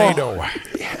 Tornado.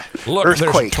 Look,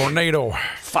 Earthquake. there's a tornado.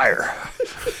 Fire.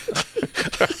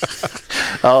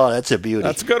 Oh, that's a beauty.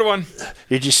 That's a good one.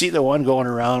 Did you see the one going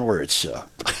around where it's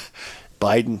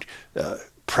Biden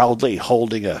proudly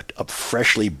holding a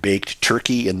freshly baked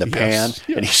turkey in the pan,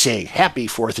 and he's saying, "Happy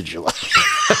 4th of July."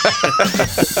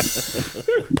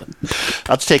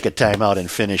 Let's take a time out and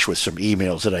finish with some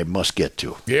emails that I must get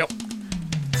to. Yep.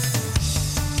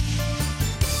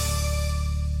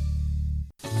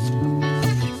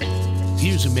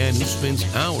 Here's a man who spends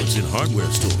hours in hardware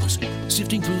stores,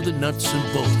 sifting through the nuts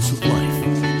and bolts of life.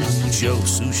 Joe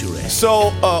Souchere.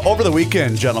 So, over the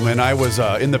weekend, gentlemen, I was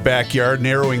in the backyard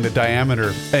narrowing the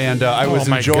diameter, and I was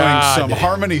my enjoying God. some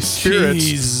Harmony Spirits.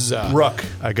 Jeez. Rook,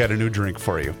 I got a new drink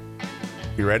for you.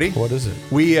 You ready? What is it?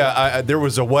 We there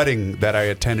was a wedding that I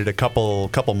attended a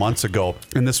couple months ago,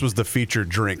 and this was the featured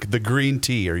drink, the green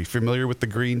tea. Are you familiar with the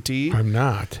green tea? I'm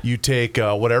not. You take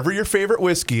whatever your favorite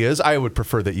whiskey is. I would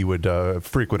prefer that you would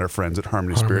frequent our friends at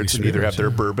Harmony Spirits and either have their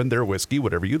bourbon, their whiskey,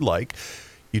 whatever you'd like.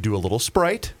 You do a little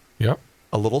Sprite. Yep.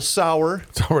 A little sour.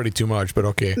 It's already too much, but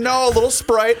okay. No, a little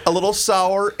Sprite, a little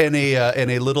sour, and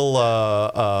a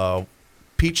little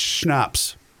peach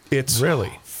schnapps. It's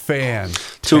really fantastic.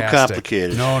 Too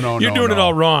complicated. No. You're doing it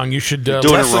all wrong. You should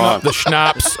lessen up the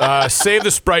schnapps, save the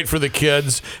Sprite for the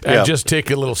kids, and just take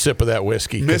a little sip of that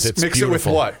whiskey. Mix beautiful. it with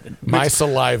what? My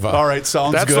saliva. All right,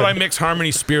 sounds That's good. what I mix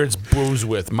Harmony Spirits booze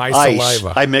with. My Ice.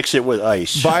 saliva. I mix it with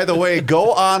ice. By the way,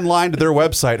 go online to their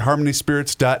website,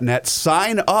 harmonyspirits.net.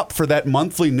 Sign up for that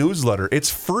monthly newsletter. It's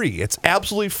free. It's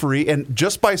absolutely free. And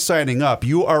just by signing up,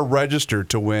 you are registered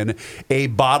to win a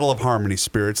bottle of Harmony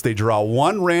Spirits. They draw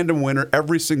one random winner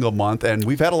every single month. And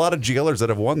we've had a lot of GLers that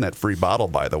have won that free bottle,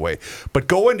 by the way. But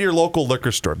go into your local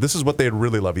liquor store. This is what they'd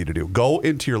really love you to do. Go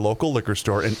into your local liquor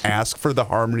store and ask for the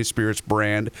Harmony Spirits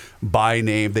brand by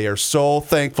name. They are so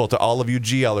thankful to all of you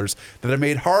GLers that have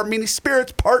made Harmony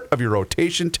Spirits part of your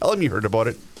rotation. Tell them you heard about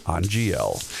it on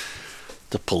GL.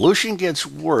 The pollution gets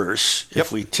worse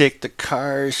if we take the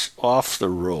cars off the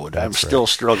road. I'm still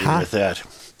struggling with that.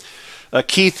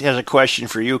 Keith has a question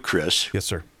for you, Chris. Yes,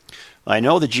 sir. I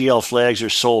know the GL flags are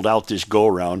sold out this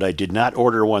go-round. I did not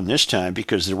order one this time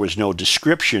because there was no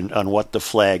description on what the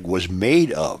flag was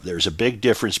made of. There's a big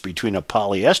difference between a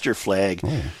polyester flag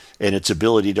and its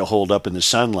ability to hold up in the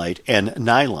sunlight and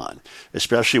nylon,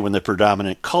 especially when the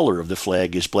predominant color of the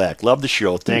flag is black. Love the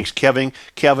show. Thanks, Kevin.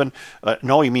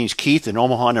 No, he means Keith in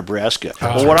Omaha, Nebraska.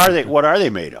 Well, what are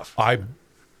they made of? I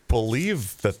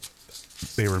believe that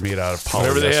they were made out of polyester.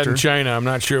 Whatever they had in China. I'm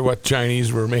not sure what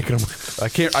Chinese were making them. I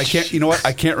can't. You know what?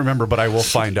 I can't remember, but I will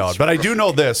find out. But I do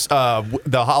know this: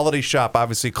 the holiday shop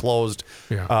obviously closed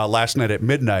last night at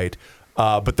midnight.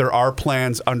 But there are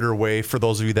plans underway for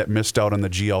those of you that missed out on the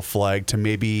GL flag to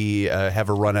maybe have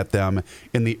a run at them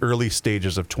in the early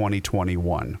stages of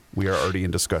 2021. We are already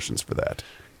in discussions for that.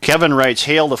 Kevin writes,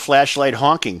 "Hail the flashlight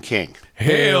honking king.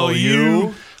 Hail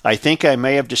you. I think I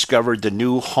may have discovered the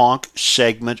new honk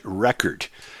segment record."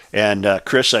 And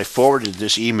Chris, I forwarded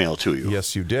this email to you.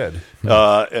 Yes, you did.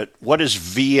 What is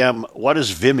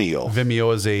Vimeo?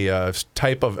 Vimeo is a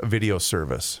type of video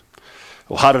service.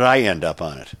 Well, how did I end up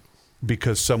on it?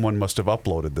 Because someone must have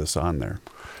uploaded this on there.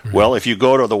 Well, if you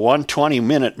go to the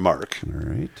 120-minute mark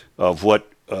right. of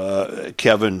what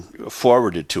Kevin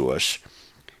forwarded to us,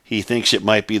 he thinks it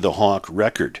might be the honk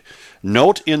record.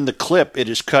 Note in the clip it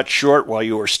is cut short while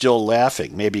you are still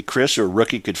laughing. Maybe Chris or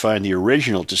Rookie could find the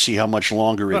original to see how much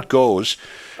longer it goes.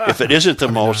 If it isn't the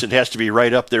most, it has to be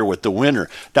right up there with the winner.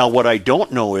 Now, what I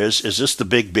don't know is this the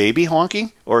big baby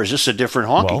honking, or is this a different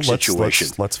honking situation?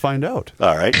 Let's find out.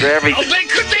 All right. How big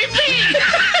could they be?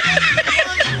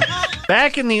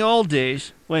 Back in the old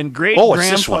days, when it's this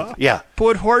great-grandpa one. Yeah.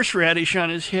 put horseradish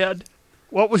on his head,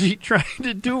 what was he trying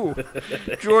to do?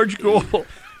 George Gold.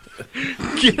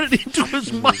 Get it into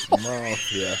his mouth.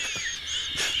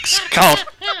 Count.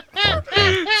 4,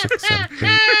 5, 6, 7, 8,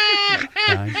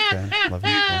 9, 10,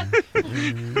 11, 12,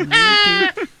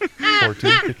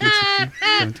 14, 15, 16,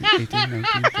 17, 18,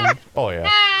 19, 20. Oh, yeah.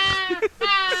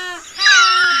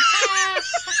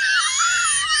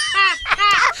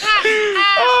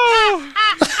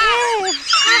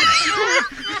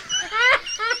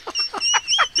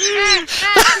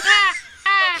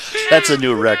 That's a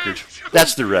new record.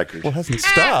 That's the record. Well, it hasn't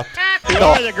stopped. You're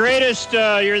the greatest.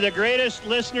 You're the greatest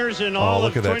listeners in all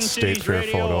look of at that Twin State Cities Fair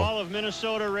radio, photo. all of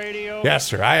Minnesota radio. Yes,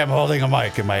 sir. I am holding a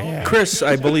mic in my hand. Chris,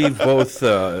 I believe both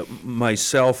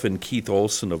myself and Keith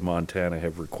Olson of Montana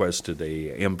have requested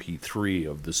a MP3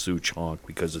 of the Such honk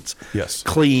because it's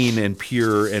clean and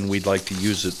pure, and we'd like to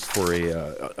use it for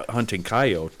a hunting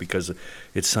coyote because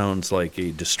it sounds like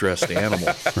a distressed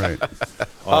animal. Right.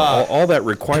 All that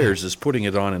requires is putting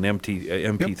it on an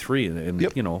MP3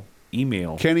 and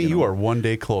email. Kenny, you are one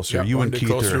day closer. Yeah, you one and day Keith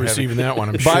closer are to receiving that one,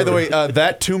 I'm By sure. the way,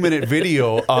 that 2-minute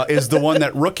video is the one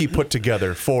that Rookie put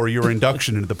together for your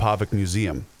induction into the Pavlik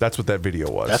Museum. That's what that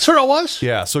video was. That's what it was?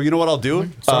 Yeah. So you know what I'll do?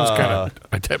 Sounds I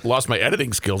lost my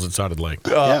editing skills, it sounded like.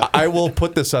 I will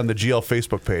put this on the GL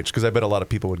Facebook page because I bet a lot of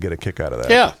people would get a kick out of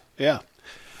that. Yeah.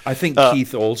 I think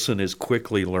Keith Olson is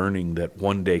quickly learning that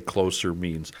one day closer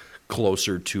means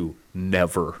closer to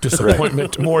never.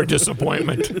 Disappointment, more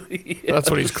disappointment. That's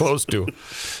what he's close to.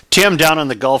 Tim down on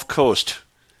the Gulf Coast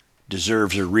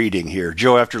deserves a reading here.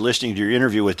 Joe, after listening to your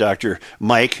interview with Dr.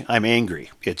 Mike, I'm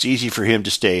angry. It's easy for him to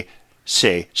say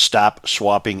say stop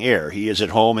swapping air. He is at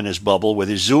home in his bubble with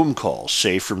his Zoom calls,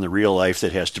 safe from the real life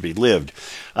that has to be lived.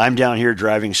 I'm down here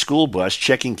driving school bus,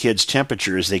 checking kids'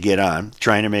 temperature as they get on,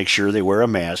 trying to make sure they wear a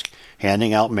mask,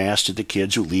 handing out masks to the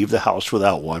kids who leave the house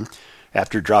without one.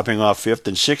 After dropping off 5th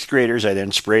and 6th graders, I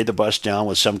then spray the bus down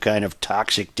with some kind of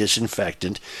toxic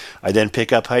disinfectant. I then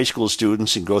pick up high school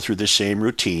students and go through the same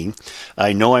routine.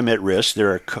 I know I'm at risk.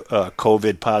 There are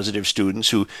COVID-positive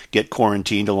students who get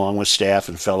quarantined along with staff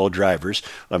and fellow drivers.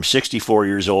 I'm 64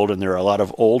 years old, and there are a lot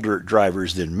of older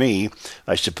drivers than me.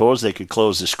 I suppose they could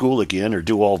close the school again or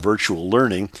do all virtual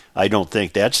learning. I don't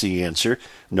think that's the answer.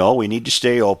 No, we need to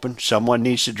stay open. Someone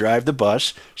needs to drive the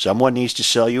bus. Someone needs to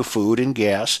sell you food and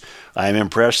gas. I am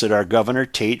impressed that our governor,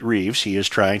 Tate Reeves, he is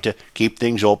trying to keep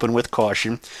things open with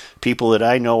caution. People that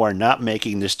I know are not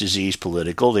making this disease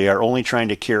political. They are only trying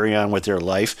to carry on with their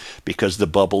life because the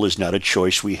bubble is not a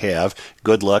choice we have.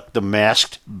 Good luck, the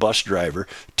masked bus driver,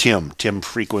 Tim. Tim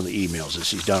frequently emails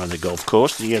us. He's down on the Gulf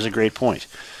Coast, and he has a great point.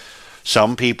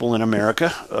 Some people in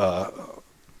America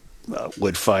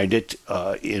would find it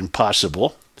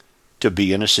impossible to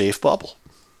be in a safe bubble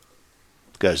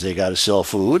because they got to sell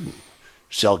food, and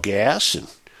sell gas, and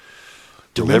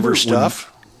deliver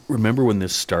stuff. Remember when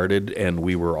this started and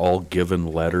we were all given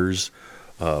letters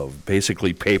of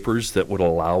basically papers that would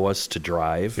allow us to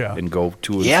drive and go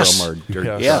to and from our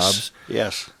jobs?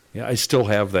 Yes. Yeah, I still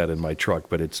have that in my truck,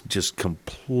 but it's just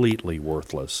completely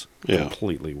worthless. Yeah.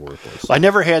 Completely worthless. I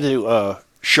never had to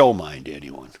show mine to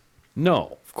anyone.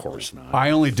 No, of course not.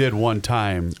 I only did one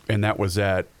time, and that was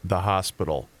at the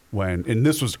hospital and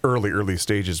this was early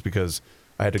stages because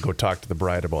I had to go talk to the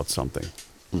bride about something.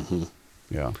 Mm-hmm.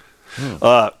 Yeah.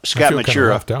 Scott Mature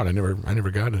left out. I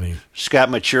never got any. Scott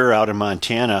Mature out in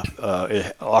Montana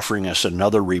offering us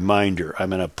another reminder. I'm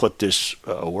going to put this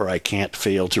where I can't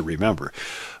fail to remember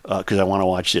because I want to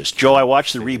watch this. Joe, I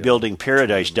watched the Rebuilding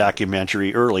Paradise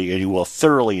documentary early, and you will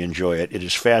thoroughly enjoy it. It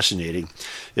is fascinating.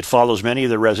 It follows many of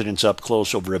the residents up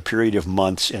close over a period of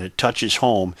months, and it touches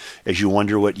home as you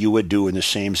wonder what you would do in the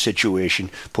same situation,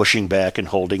 pushing back and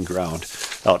holding ground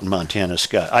out in Montana.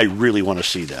 Scott, I really want to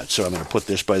see that, so I'm going to put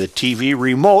this by the TV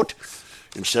remote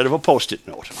instead of a Post-it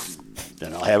note.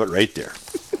 Then I'll have it right there.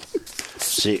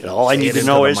 See, all I need to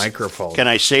know is, can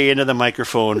I say into the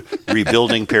microphone,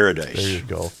 Rebuilding Paradise? There you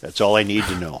go. That's all I need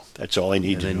to know. That's all I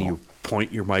need to know. And then you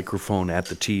point your microphone at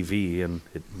the TV, and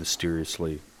it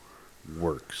mysteriously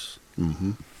works.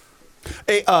 Mm-hmm.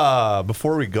 Hey,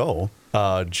 before we go,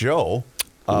 Joe,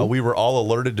 we were all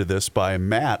alerted to this by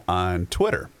Matt on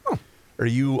Twitter. Are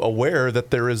you aware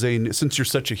that there is since you're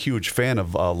such a huge fan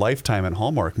of Lifetime and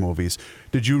Hallmark movies,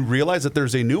 did you realize that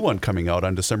there's a new one coming out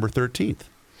on December 13th?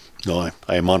 No,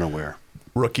 I am unaware.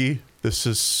 Rookie, this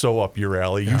is so up your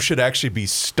alley. You should actually be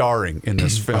starring in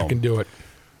this film. I can do it.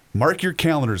 Mark your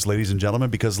calendars, ladies and gentlemen,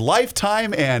 because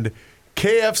Lifetime and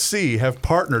KFC have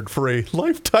partnered for a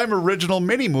Lifetime original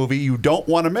mini-movie you don't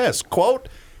want to miss. Quote,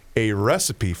 A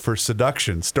Recipe for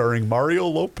Seduction, starring Mario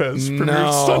Lopez.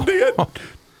 Premieres Sunday at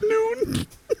noon.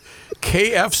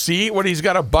 KFC? What, he's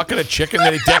got a bucket of chicken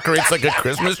that he decorates like a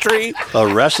Christmas tree?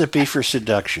 A Recipe for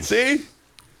Seduction. See?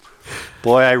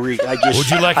 Boy, I just...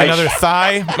 Would you like another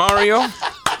thigh, Mario?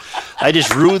 I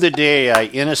just rue the day I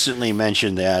innocently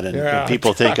mentioned that, and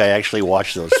people think I actually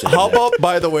watched those things. How about,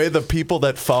 by the way, the people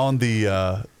that found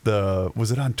the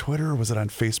was it on Twitter or was it on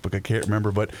Facebook? I can't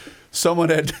remember, but someone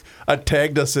had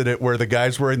tagged us in it where the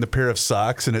guy's wearing the pair of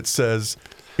socks, and it says...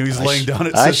 He was laying down.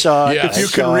 It says, I saw it. If you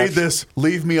can read this,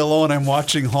 leave me alone. I'm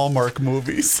watching Hallmark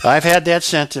movies. I've had that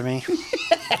sent to me.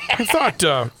 I thought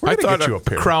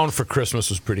Crown for Christmas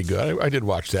was pretty good. I did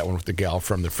watch that one with the gal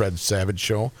from the Fred Savage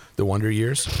show, The Wonder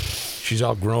Years. She's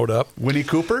all grown up. Winnie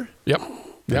Cooper? Yep.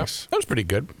 Yes. That was pretty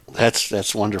good.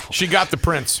 That's wonderful. She got the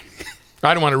prince.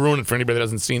 I don't want to ruin it for anybody that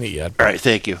hasn't seen it yet. All right,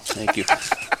 thank you.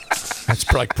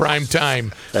 That's like prime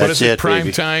time. That's what is it? Prime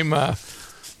baby. time.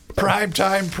 Prime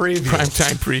time preview. Prime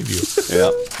time preview.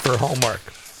 Yep. For Hallmark.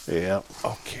 Yep.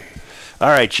 Okay. All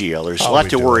right, GLers. A lot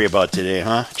to worry about today,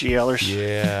 huh, GLers?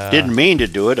 Yeah. Didn't mean to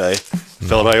do it. I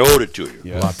felt I owed it to you.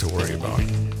 Yeah. A lot to worry about.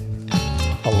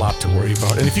 A lot to worry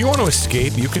about. And if you want to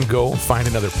escape, you can go find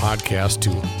another podcast to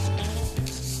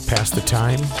pass the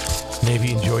time,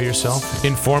 maybe enjoy yourself,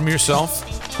 inform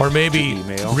yourself, or maybe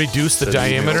reduce the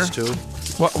diameter.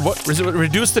 What is it?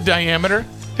 Reduce the diameter?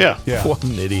 Yeah. What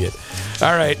an idiot.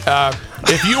 All right.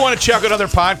 If you want to check out other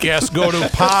podcasts, go to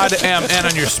PodMN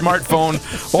on your smartphone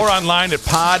or online at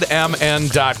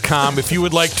podmn.com. If you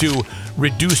would like to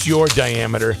reduce your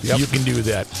diameter, you can do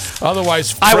that.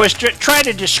 Otherwise, I was trying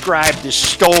to describe this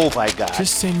stove I got.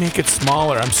 Just say make it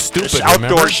smaller. I'm stupid. This outdoor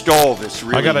remember? stove. It's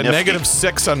really I got a nifty.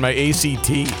 -6 on my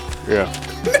ACT. Yeah.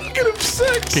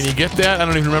 -6. Can you get that? I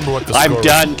don't even remember what the I'm score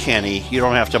done, Kenny. You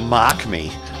don't have to mock me.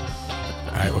 was.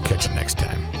 All right, we'll catch you next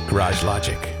time. Garage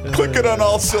Logic. Click it on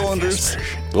all cylinders.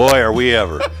 Boy, are we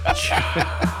ever.